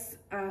this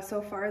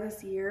so far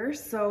this year,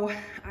 so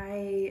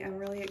I am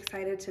really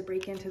excited to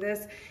break into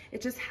this.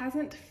 It just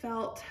hasn't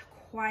felt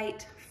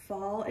quite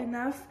fall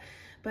enough,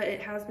 but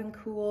it has been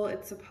cool.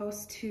 It's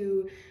supposed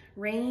to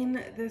rain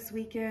this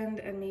weekend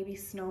and maybe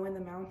snow in the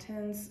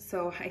mountains,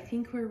 so I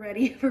think we're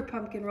ready for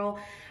pumpkin roll.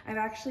 I've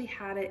actually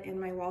had it in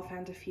my wall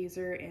fan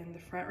diffuser in the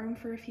front room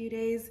for a few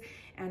days,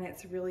 and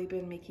it's really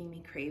been making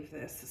me crave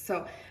this.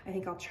 So I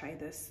think I'll try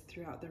this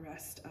throughout the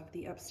rest of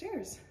the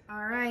upstairs.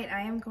 All right,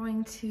 I am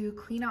going to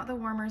clean out the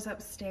warmers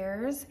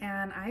upstairs,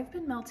 and I've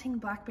been melting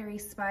blackberry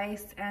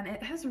spice, and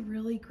it has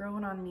really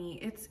grown on me.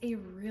 It's a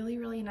really,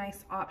 really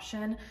nice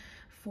option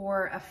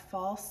for a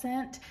fall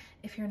scent.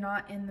 If you're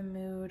not in the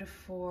mood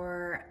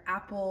for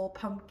apple,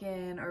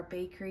 pumpkin, or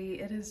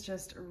bakery, it is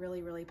just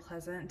really, really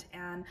pleasant,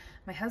 and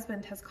my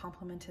husband has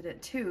complimented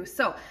it too.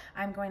 So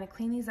I'm going to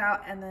clean these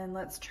out, and then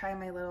let's try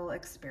my little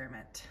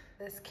experiment.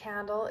 This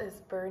candle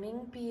is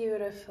burning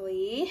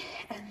beautifully,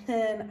 and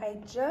then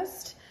I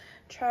just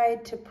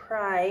tried to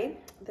pry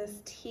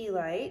this tea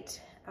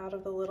light out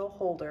of the little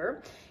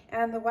holder,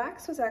 and the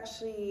wax was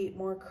actually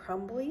more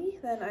crumbly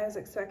than I was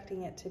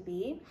expecting it to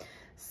be.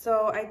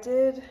 So I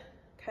did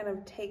kind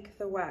of take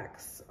the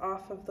wax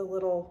off of the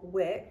little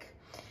wick,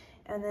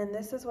 and then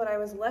this is what I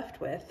was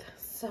left with.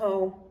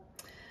 So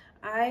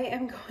I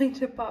am going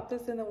to pop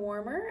this in the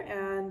warmer,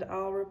 and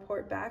I'll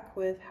report back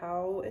with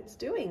how it's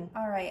doing.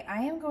 All right,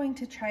 I am going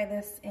to try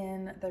this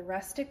in the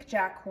rustic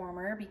jack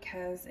warmer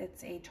because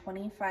it's a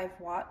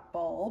 25-watt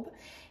bulb,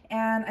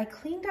 and I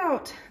cleaned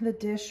out the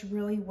dish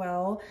really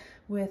well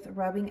with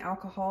rubbing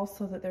alcohol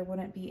so that there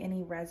wouldn't be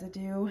any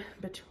residue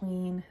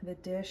between the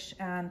dish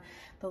and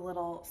the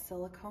little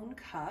silicone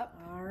cup.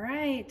 All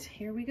right,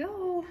 here we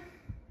go.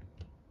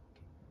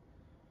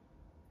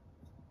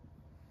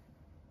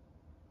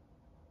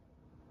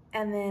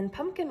 And then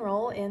pumpkin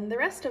roll in the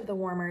rest of the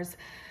warmers.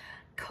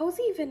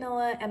 Cozy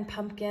Vanilla and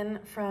Pumpkin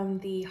from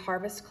the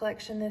Harvest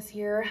collection this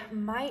year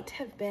might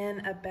have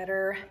been a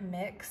better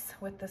mix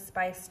with the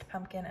spiced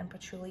pumpkin and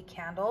patchouli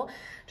candle,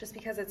 just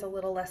because it's a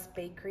little less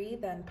bakery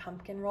than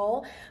pumpkin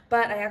roll.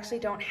 But I actually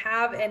don't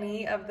have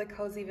any of the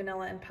Cozy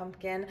Vanilla and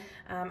Pumpkin.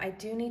 I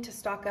do need to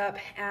stock up,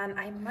 and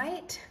I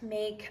might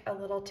make a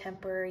little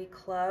temporary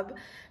club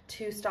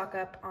to stock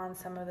up on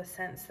some of the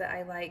scents that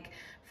I like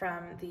from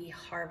the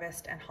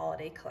Harvest and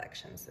Holiday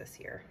collections this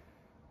year.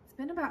 It's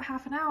been about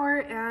half an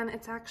hour, and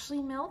it's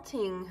actually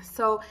melting.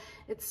 So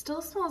it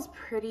still smells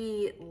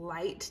pretty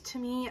light to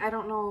me. I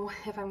don't know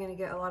if I'm gonna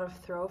get a lot of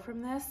throw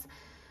from this,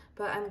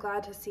 but I'm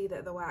glad to see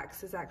that the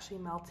wax is actually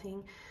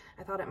melting.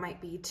 I thought it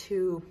might be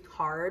too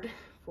hard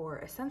for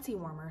a Scentsy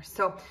warmer,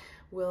 so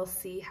we'll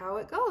see how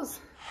it goes.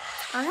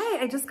 All right,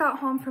 I just got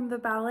home from the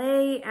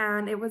ballet,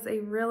 and it was a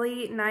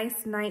really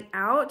nice night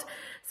out.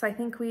 So I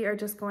think we are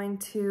just going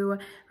to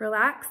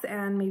relax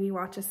and maybe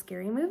watch a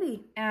scary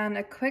movie. And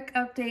a quick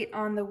update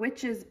on the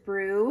witch's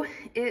brew.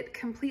 It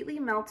completely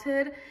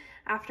melted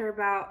after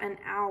about an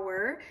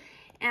hour,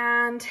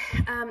 and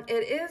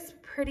it is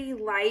pretty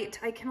light.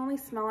 I can only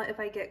smell it if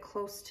I get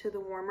close to the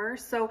warmer,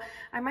 so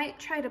I might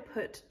try to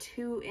put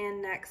 2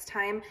 in next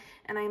time,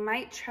 and I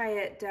might try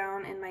it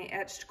down in my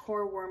etched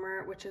core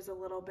warmer, which is a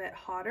little bit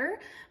hotter,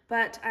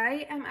 but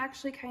I am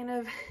actually kind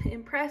of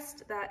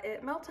impressed that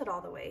it melted all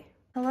the way.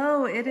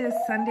 Hello, it is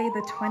Sunday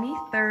the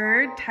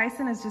 23rd.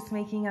 Tyson is just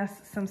making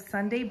us some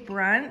Sunday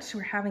brunch.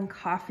 We're having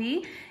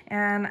coffee,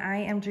 and I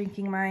am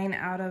drinking mine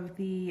out of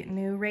the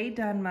new Ray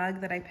Dunn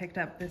mug that I picked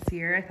up this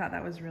year. I thought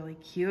that was really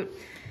cute.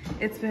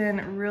 It's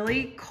been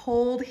really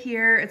cold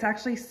here. It's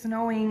actually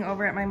snowing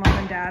over at my mom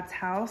and dad's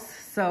house,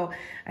 so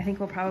I think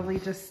we'll probably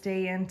just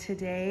stay in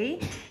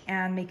today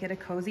and make it a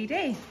cozy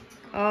day.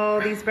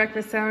 Oh, these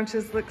breakfast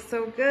sandwiches look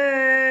so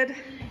good.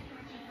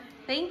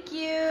 Thank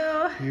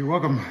you. You're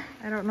welcome.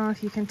 I don't know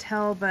if you can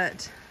tell,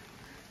 but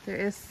there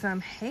is some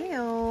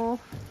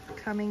hail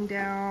coming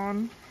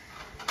down,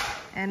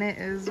 and it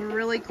is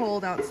really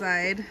cold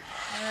outside.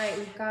 All right,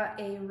 we've got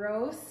a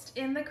roast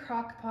in the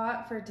crock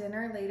pot for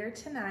dinner later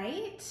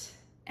tonight.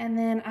 And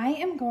then I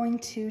am going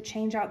to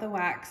change out the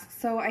wax.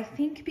 So I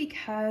think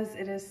because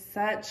it is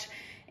such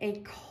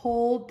a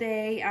cold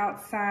day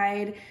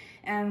outside,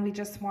 and we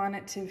just want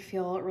it to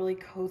feel really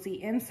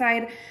cozy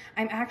inside.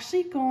 I'm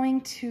actually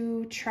going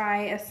to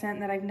try a scent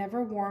that I've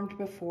never warmed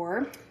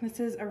before. This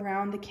is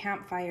Around the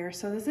Campfire.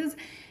 So this is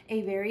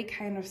a very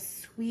kind of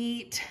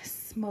sweet,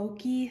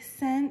 smoky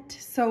scent.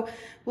 So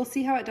we'll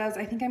see how it does.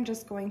 I think I'm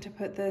just going to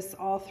put this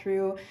all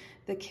through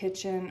the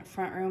kitchen,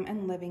 front room,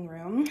 and living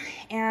room.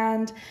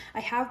 And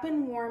I have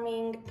been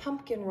warming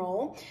pumpkin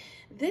roll.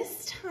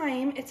 This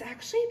time, it's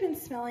actually been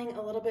smelling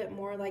a little bit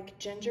more like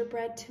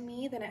gingerbread to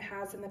me than it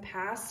has in the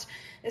past,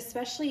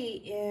 especially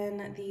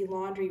in the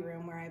laundry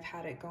room where I've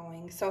had it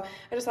going. So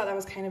I just thought that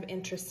was kind of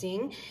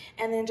interesting.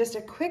 And then just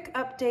a quick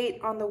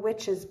update on the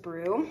witch's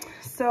brew.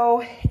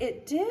 So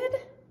it did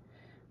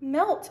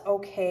melt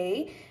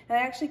okay, and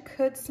I actually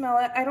could smell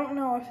it. I don't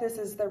know if this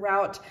is the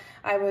route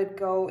I would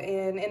go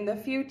in the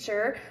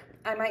future.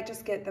 I might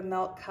just get the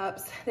melt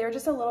cups. They're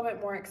just a little bit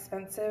more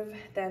expensive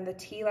than the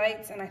tea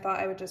lights, and I thought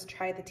I would just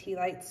try the tea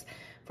lights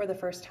for the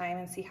first time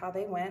and see how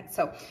they went.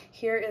 So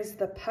here is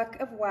the puck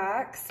of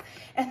wax,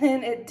 and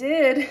then it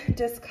did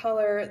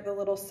discolor the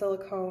little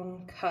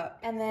silicone cup.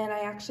 And then I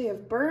actually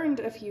have burned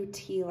a few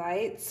tea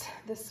lights.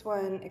 This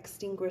one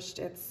extinguished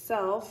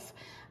itself.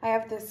 I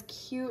have this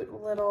cute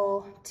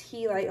little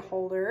tea light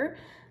holder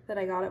that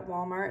I got at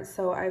Walmart.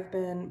 So I've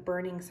been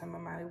burning some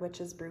of my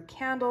witch's brew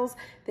candles.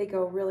 They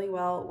go really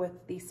well with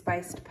the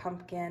spiced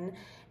pumpkin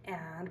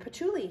and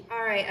patchouli.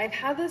 All right, I've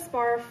had this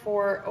bar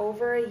for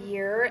over a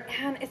year,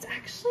 and it's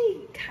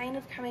actually kind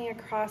of coming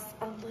across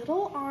a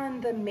little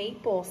on the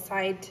maple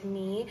side to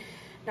me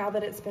now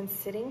that it's been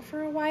sitting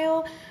for a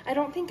while. I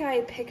don't think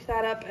I picked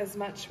that up as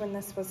much when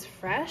this was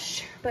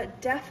fresh,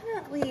 but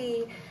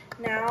definitely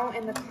now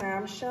in the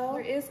clamshell,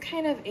 there is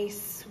kind of a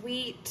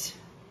sweet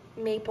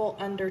maple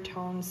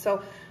undertone.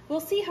 So we'll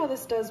see how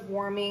this does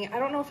warming. I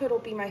don't know if it'll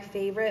be my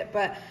favorite,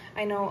 but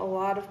I know a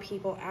lot of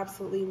people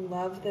absolutely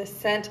love this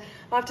scent.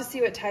 I'll have to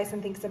see what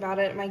Tyson thinks about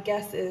it. My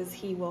guess is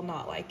he will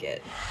not like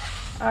it.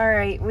 All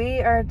right, we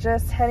are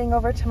just heading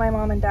over to my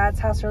mom and dad's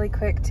house really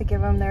quick to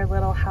give them their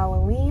little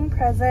Halloween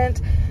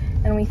present.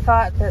 And we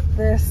thought that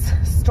this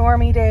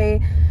stormy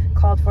day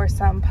called for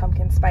some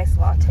pumpkin spice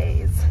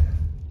lattes.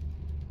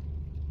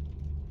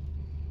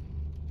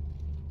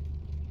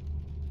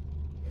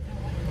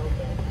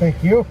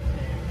 Thank you.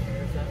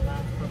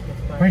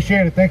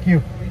 Appreciate it. Thank you.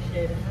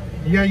 Appreciate it.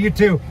 Yeah, you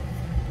too.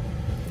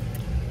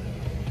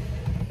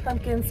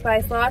 Pumpkin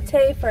spice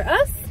latte for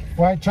us.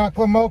 White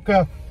chocolate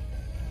mocha.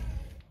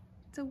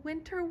 It's a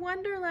winter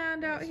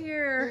wonderland out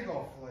here.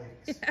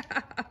 Yeah.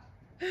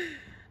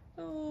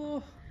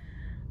 Oh.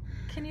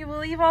 Can you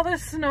believe all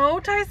this snow,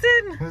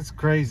 Tyson? That's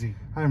crazy.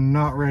 I'm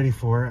not ready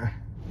for it.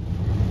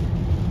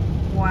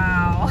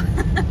 Wow.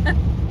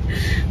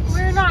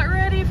 We're not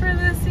ready for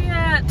this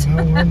yet.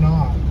 No, we're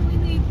not. We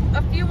need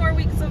a few more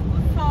weeks of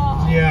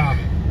fall. Yeah.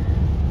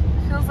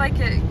 Feels like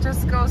it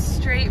just goes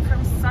straight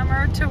from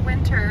summer to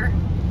winter.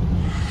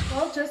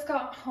 Well, just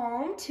got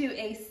home to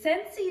a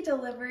Scentsy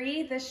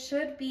delivery. This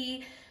should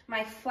be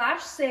my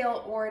flash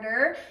sale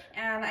order,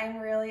 and I'm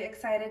really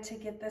excited to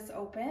get this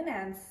open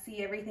and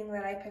see everything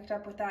that I picked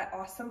up with that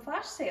awesome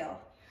flash sale.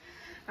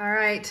 All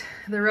right,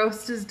 the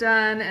roast is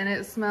done and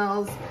it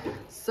smells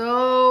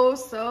so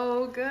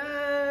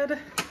good.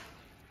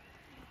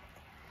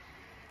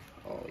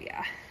 Oh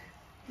yeah,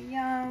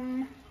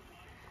 yum.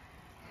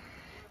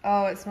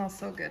 Oh, it smells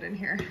so good in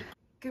here.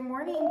 Good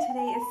morning.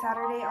 Today is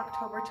Saturday,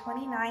 October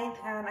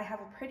 29th, and I have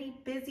a pretty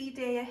busy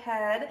day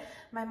ahead.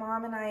 My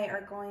mom and I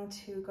are going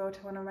to go to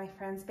one of my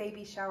friends'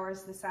 baby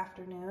showers this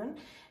afternoon,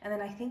 and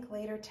then I think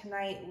later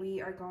tonight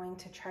we are going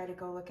to try to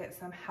go look at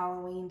some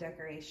Halloween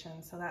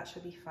decorations, so that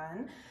should be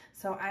fun.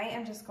 So I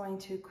am just going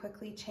to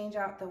quickly change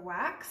out the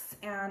wax,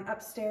 and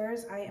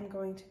upstairs I am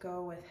going to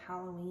go with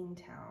Halloween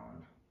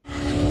Town.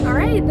 All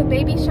right, the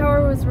baby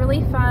shower was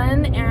really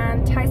fun,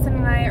 and Tyson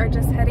and I are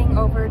just heading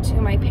over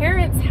to my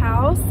parents'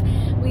 house.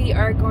 We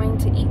are going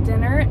to eat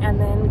dinner and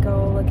then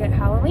go look at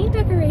Halloween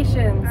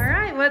decorations. All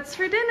right, what's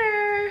for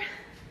dinner?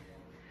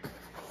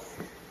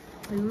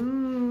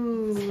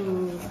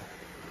 Ooh.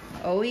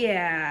 Oh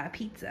yeah,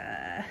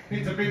 pizza.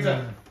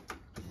 Pizza.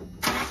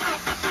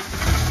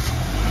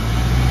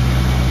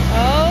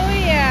 Oh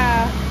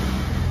yeah.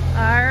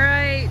 All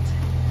right.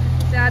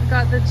 Dad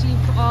got the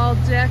Jeep all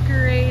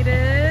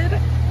decorated,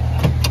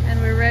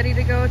 and we're ready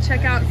to go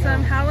check out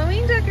some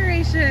Halloween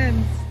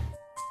decorations.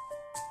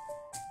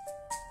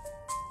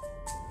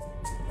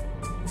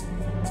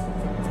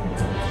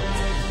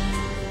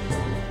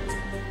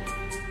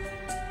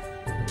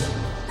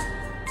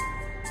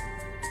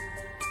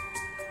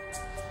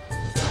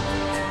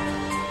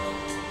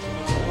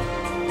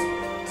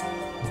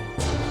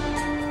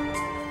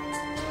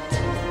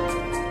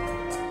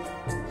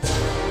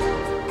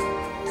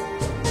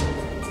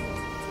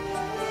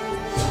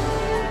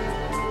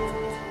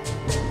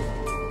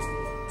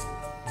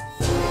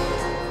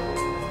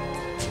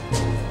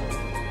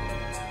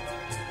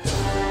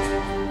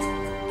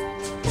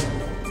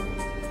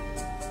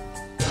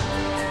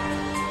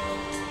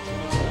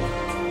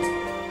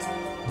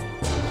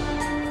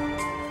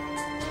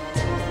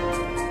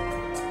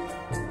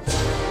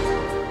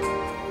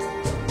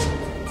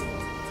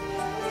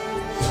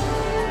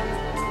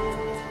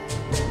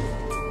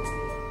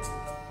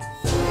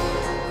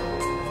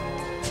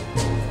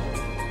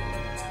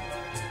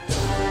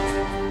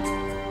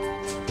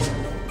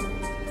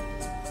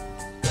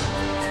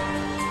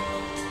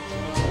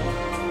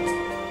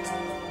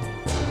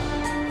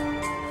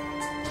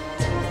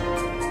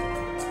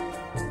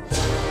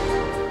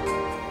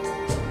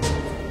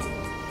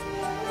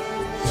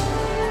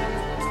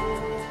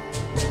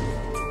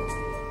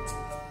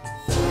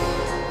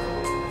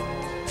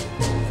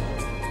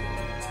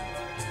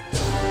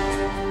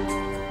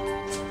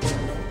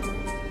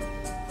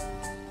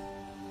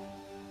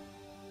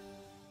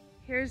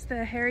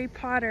 the Harry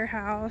Potter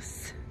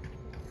house.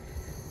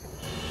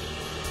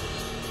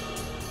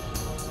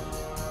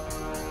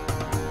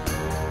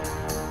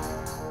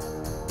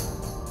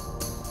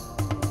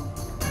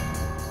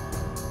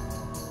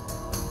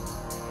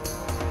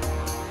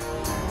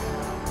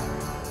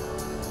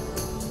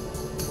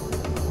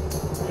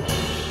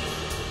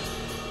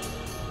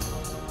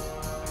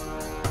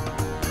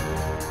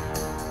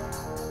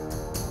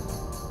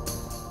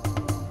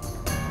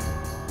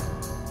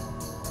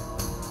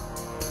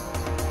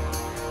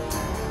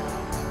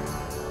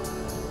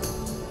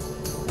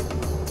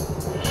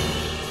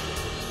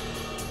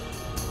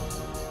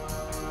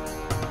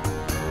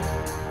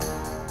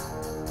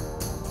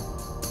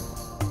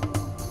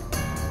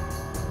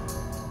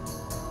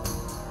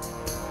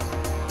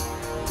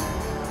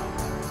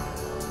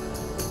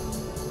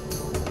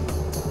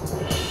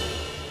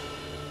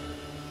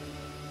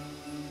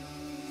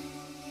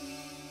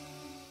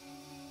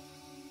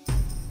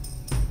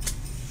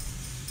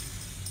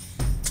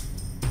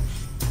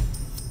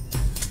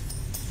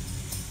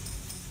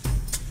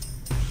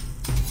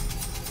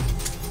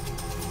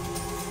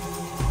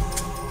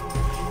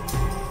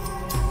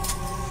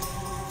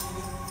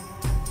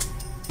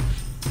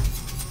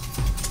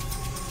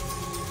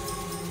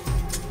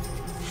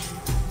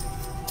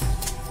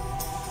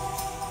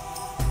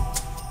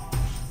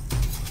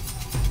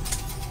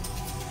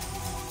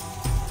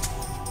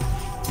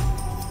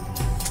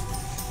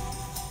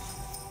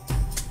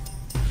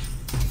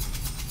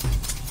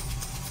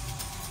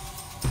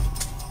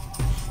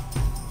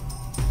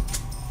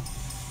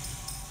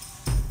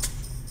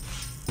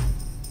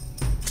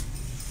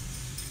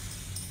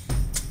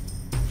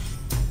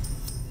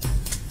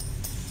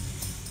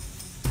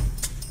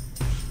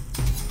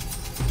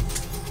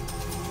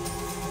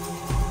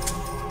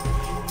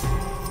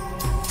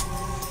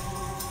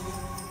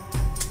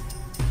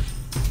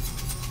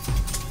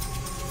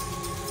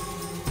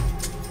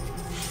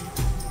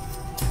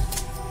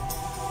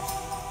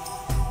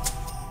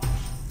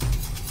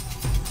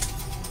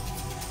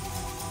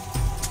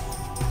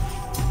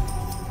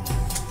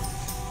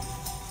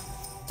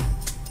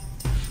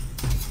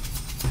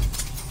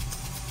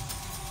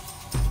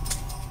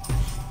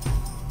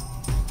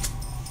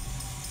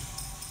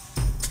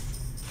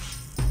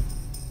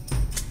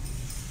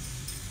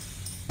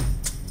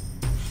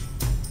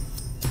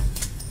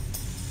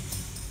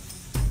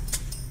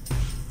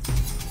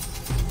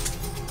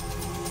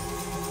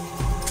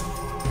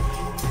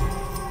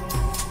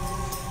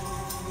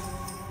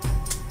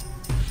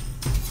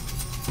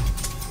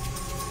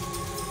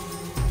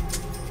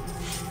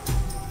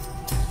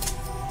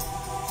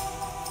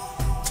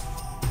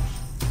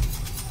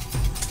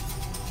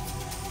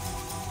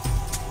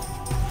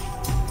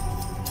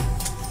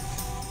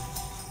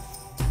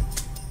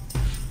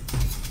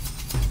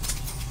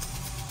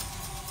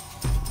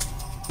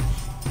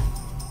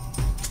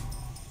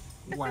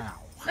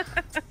 Wow.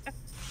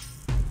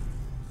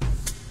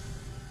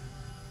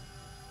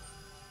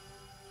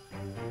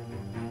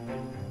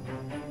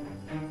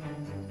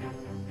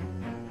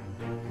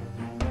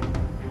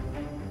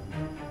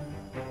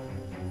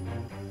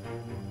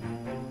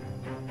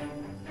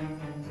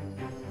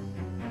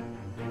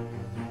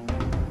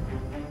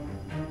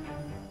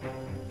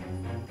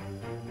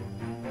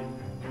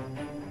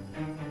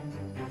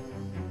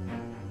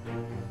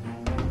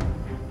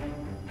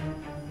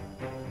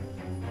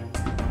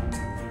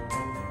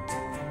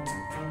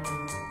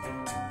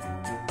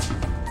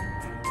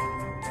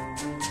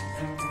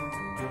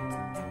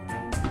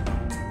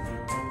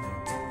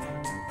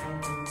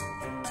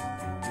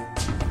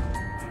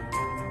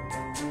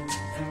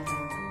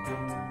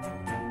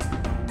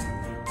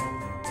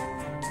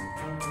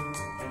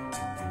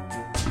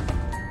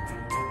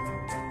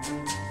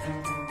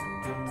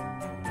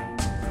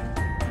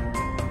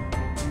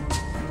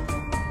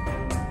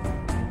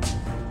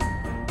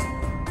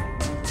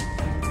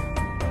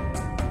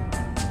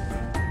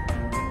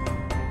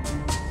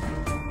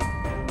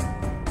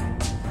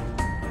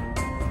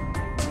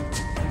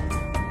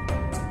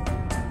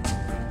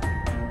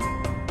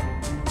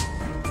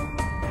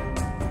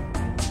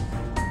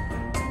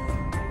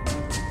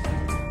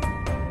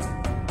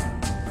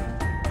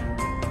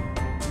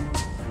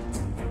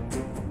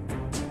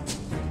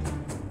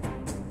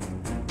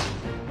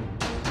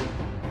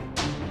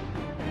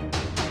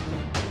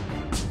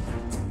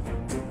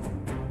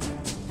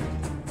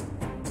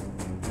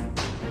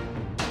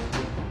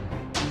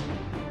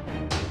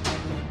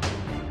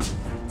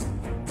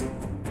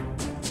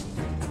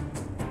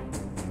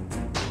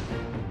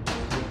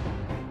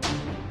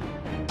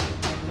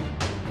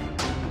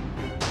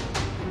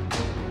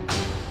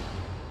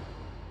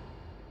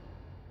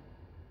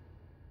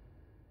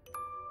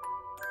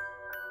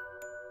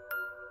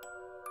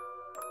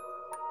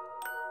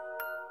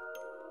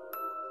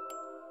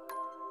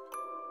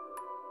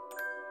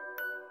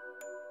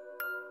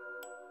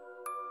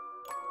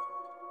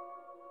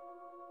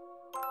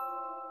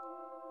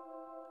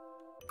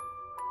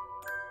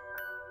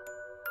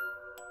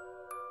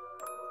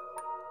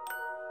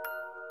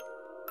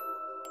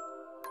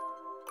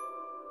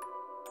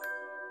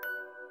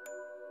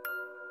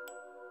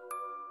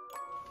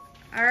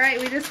 All right,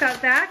 we just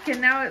got back and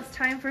now it's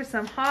time for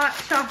some hot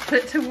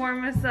chocolate to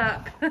warm us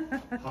up.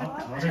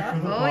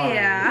 Oh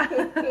yeah.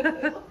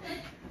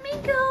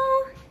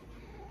 Mingo,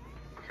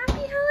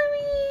 happy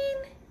Halloween.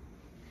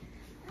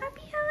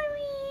 Happy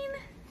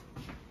Halloween.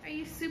 Are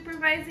you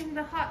supervising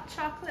the hot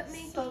chocolate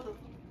making?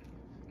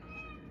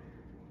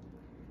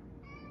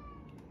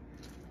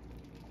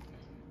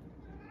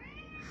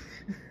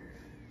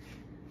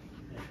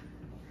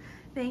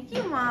 Thank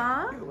you,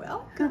 Mom. You're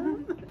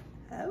welcome.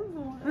 Have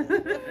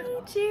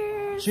one.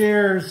 Cheers.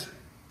 Cheers.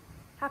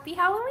 Happy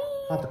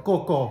Halloween. Hot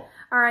cocoa.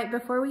 All right,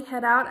 before we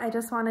head out, I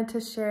just wanted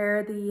to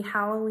share the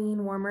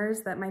Halloween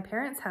warmers that my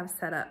parents have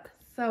set up.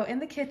 So in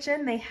the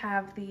kitchen, they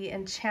have the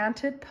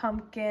Enchanted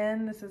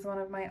Pumpkin. This is one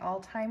of my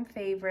all-time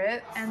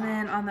favorites. And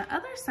then on the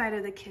other side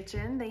of the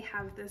kitchen, they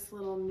have this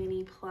little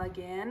mini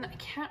plug-in. I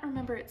can't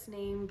remember its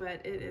name,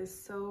 but it is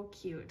so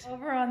cute.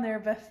 Over on their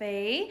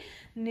buffet,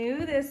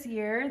 new this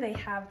year, they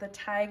have the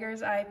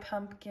Tiger's Eye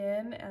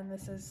Pumpkin, and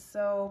this is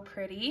so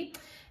pretty.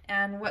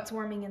 And what's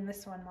warming in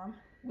this one, Mom?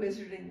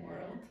 Wizarding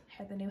World.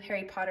 Had the new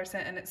Harry Potter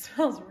scent, and it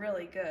smells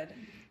really good.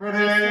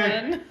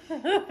 Ready?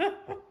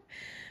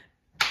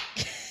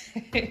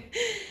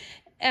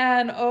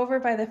 And over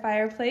by the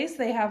fireplace,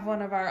 they have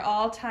one of our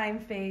all-time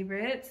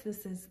favorites.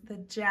 This is the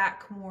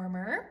Jack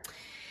warmer.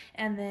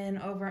 And then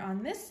over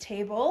on this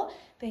table,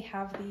 they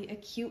have the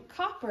Acute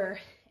Copper.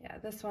 Yeah,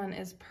 this one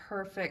is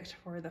perfect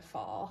for the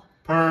fall.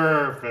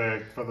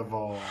 Perfect for the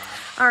fall.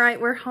 All right,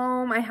 we're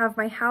home. I have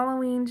my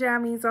Halloween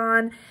jammies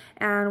on,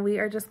 and we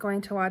are just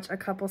going to watch a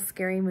couple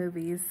scary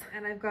movies.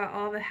 And I've got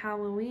all the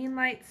Halloween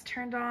lights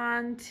turned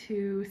on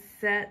to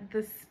set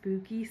the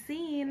spooky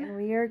scene. And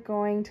we are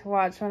going to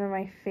watch one of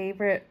my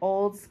favorite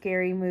old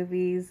scary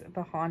movies,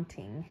 The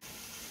Haunting.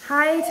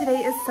 Hi,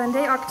 today is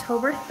Sunday,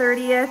 October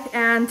 30th,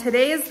 and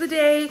today is the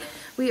day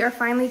we are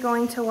finally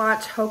going to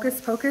watch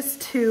Hocus Pocus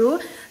 2.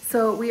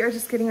 So we are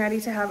just getting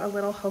ready to have a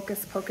little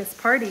Hocus Pocus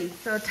party.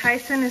 So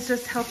Tyson is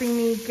just helping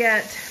me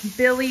get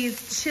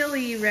Billy's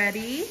chili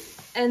ready.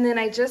 And then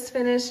I just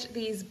finished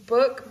these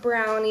book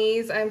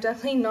brownies. I'm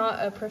definitely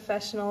not a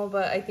professional,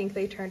 but I think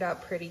they turned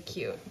out pretty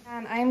cute.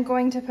 And I'm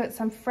going to put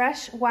some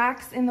fresh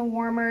wax in the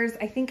warmers.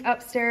 I think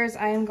upstairs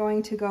I am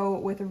going to go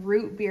with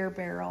root beer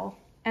barrel.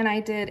 And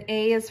I did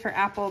A is for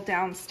apple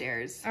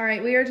downstairs. All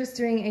right, we are just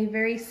doing a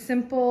very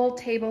simple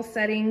table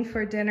setting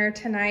for dinner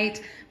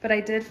tonight, but I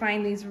did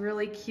find these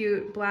really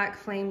cute black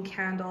flame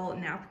candle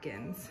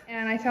napkins.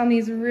 And I found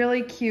these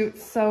really cute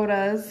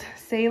sodas,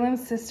 Salem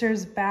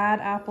Sisters Bad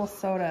Apple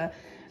Soda,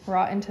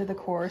 Rotten to the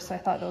Core, so I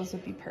thought those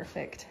would be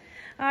perfect.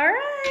 All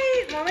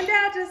right, Mom and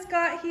Dad just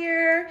got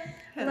here.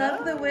 Hello.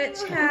 Love the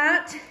witch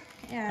hat.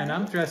 And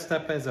I'm dressed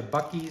up as a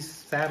Buc-ee's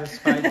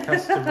satisfied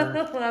customer.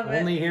 Love it.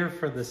 Only here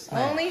for the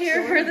snacks. Only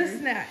here for the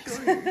snacks.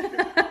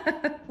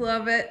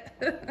 Love it.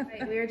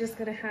 Right, we are just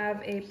gonna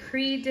have a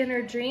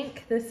pre-dinner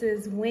drink. This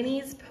is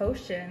Winnie's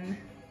Potion.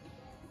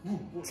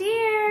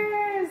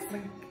 Cheers!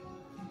 Clink,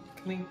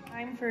 clink.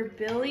 Time for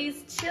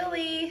Billy's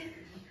chili.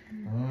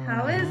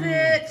 How is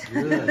it?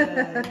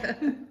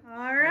 Good.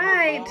 All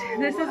right,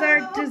 this is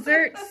our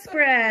dessert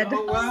spread.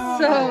 Oh, wow.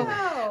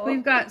 So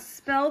we've got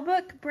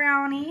Spellbook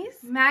brownies,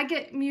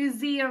 Maggot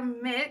Museum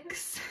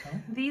mix.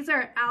 These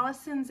are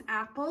Allison's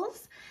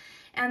apples,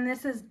 and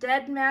this is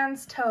Dead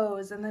Man's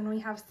Toes, and then we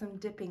have some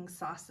dipping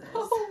sauces.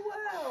 Oh,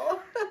 wow.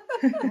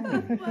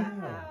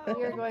 Wow.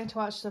 We are going to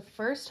watch the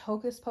first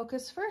Hocus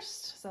Pocus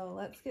first, so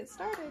let's get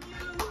started.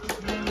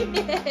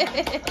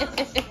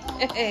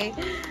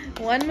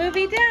 One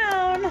movie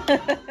down.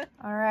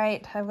 All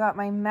right, I've got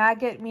my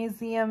Maggot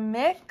Museum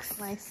mix,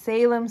 my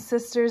Salem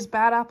Sisters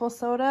Bad Apple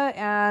Soda,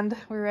 and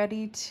we're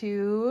ready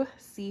to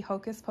see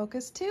Hocus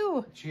Pocus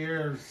 2.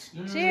 Cheers.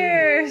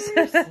 Cheers.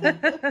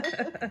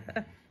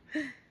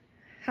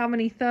 How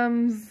many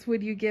thumbs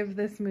would you give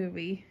this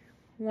movie?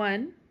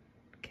 1.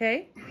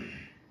 Okay.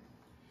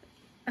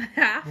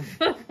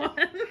 Half of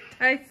 1.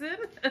 Tyson?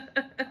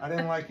 I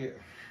didn't like it.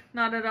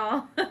 Not at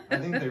all. I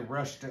think they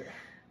rushed it.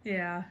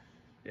 Yeah.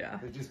 Yeah.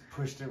 They just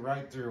pushed it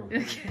right through.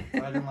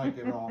 I didn't like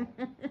it at all.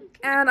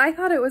 And I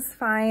thought it was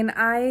fine.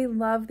 I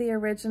love the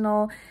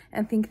original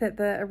and think that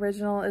the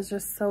original is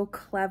just so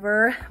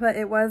clever, but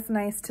it was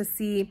nice to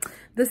see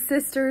the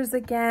sisters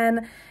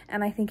again,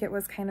 and I think it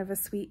was kind of a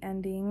sweet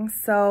ending.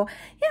 So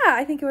yeah,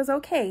 I think it was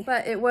okay,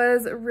 but it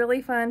was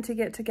really fun to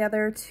get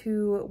together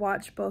to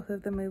watch both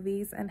of the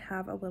movies and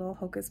have a little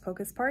Hocus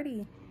Pocus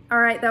party. All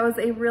right, that was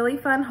a really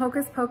fun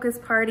Hocus Pocus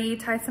party.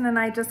 Tyson and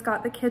I just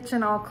got the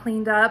kitchen all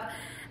cleaned up,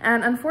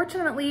 and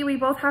unfortunately we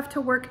both have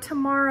to work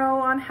tomorrow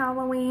on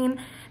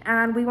Halloween,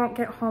 and we won't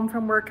get home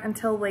from work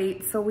until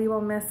late, so we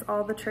will miss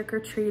all the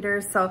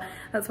trick-or-treaters. So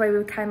that's why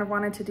we kind of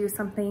wanted to do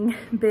something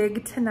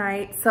big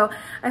tonight. So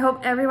I hope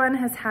everyone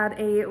has had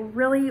a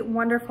really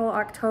wonderful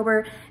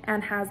October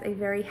and has a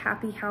very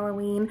happy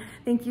Halloween.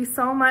 Thank you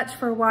so much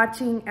for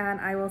watching, and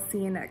I will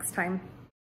see you next time.